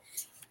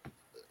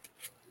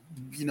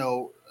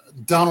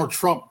 Donald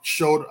Trump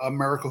showed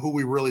America who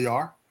we really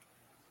are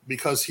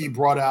because he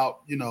brought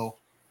out,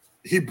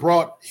 he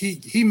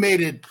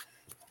made it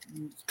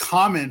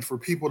common for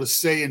people to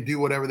say and do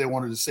whatever they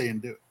wanted to say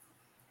and do,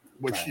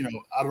 which, right.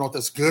 I don't know if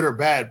that's good or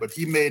bad, but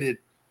he made it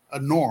a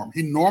norm.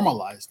 He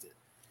normalized it.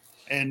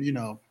 And,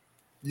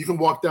 you can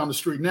walk down the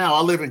street now. I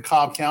live in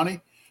Cobb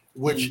County,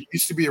 which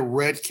used to be a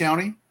red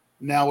county.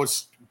 Now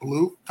it's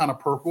blue, kind of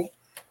purple.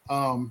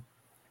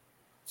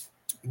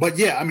 But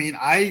yeah, I mean,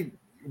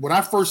 when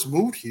I first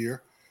moved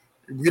here,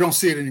 we don't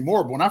see it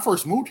anymore. But when I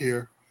first moved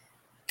here,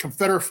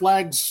 Confederate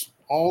flags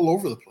all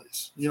over the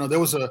place. There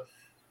was a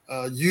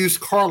used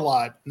car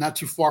lot not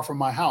too far from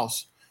my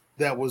house.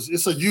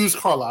 It's a used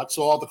car lot,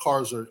 so all the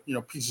cars are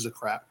pieces of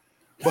crap.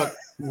 But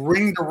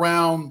ringed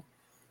around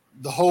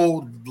the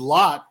whole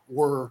lot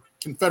were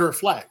Confederate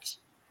flags.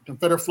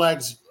 Confederate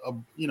flags,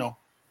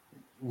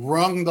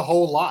 rung the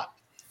whole lot.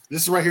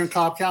 This is right here in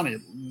Cobb County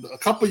a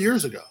couple of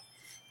years ago.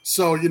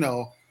 So, I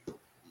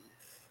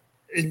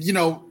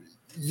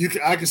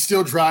can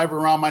still drive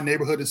around my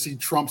neighborhood and see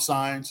Trump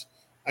signs.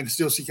 I can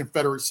still see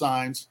Confederate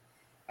signs.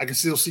 I can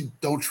still see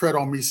 "Don't tread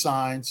on me"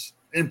 signs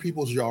in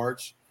people's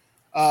yards.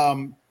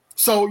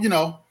 So, you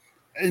know,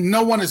 and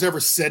no one has ever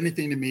said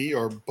anything to me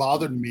or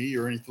bothered me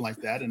or anything like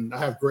that. And I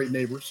have great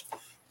neighbors,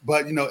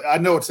 but, you know, I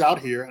know it's out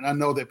here, and I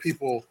know that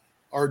people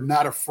are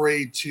not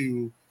afraid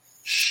to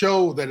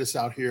show that it's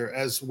out here,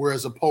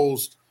 whereas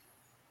opposed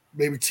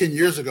maybe 10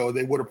 years ago,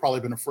 they would have probably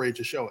been afraid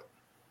to show it.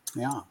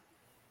 Yeah.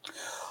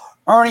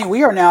 Ernie,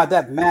 we are now at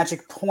that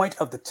magic point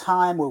of the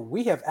time where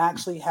we have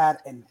actually had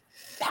a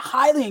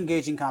highly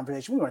engaging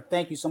conversation. We want to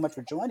thank you so much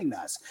for joining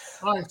us.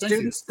 All right,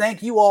 Students,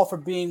 thank you all for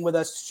being with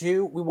us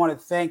too. We want to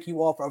thank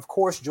you all for, of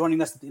course,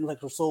 joining us at the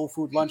Intellectual Soul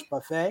Food Lunch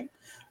Buffet.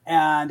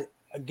 And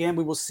again,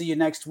 we will see you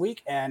next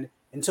week. And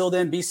until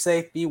then, be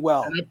safe, be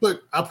well. And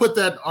I put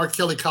that R.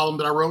 Kelly column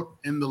that I wrote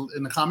in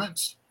the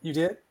comments. You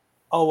did?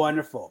 Oh,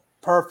 wonderful.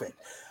 Perfect.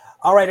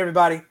 All right,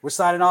 everybody, we're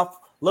signing off.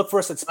 Look for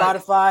us at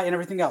Spotify and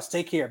everything else.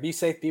 Take care. Be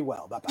safe, be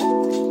well.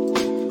 Bye-bye.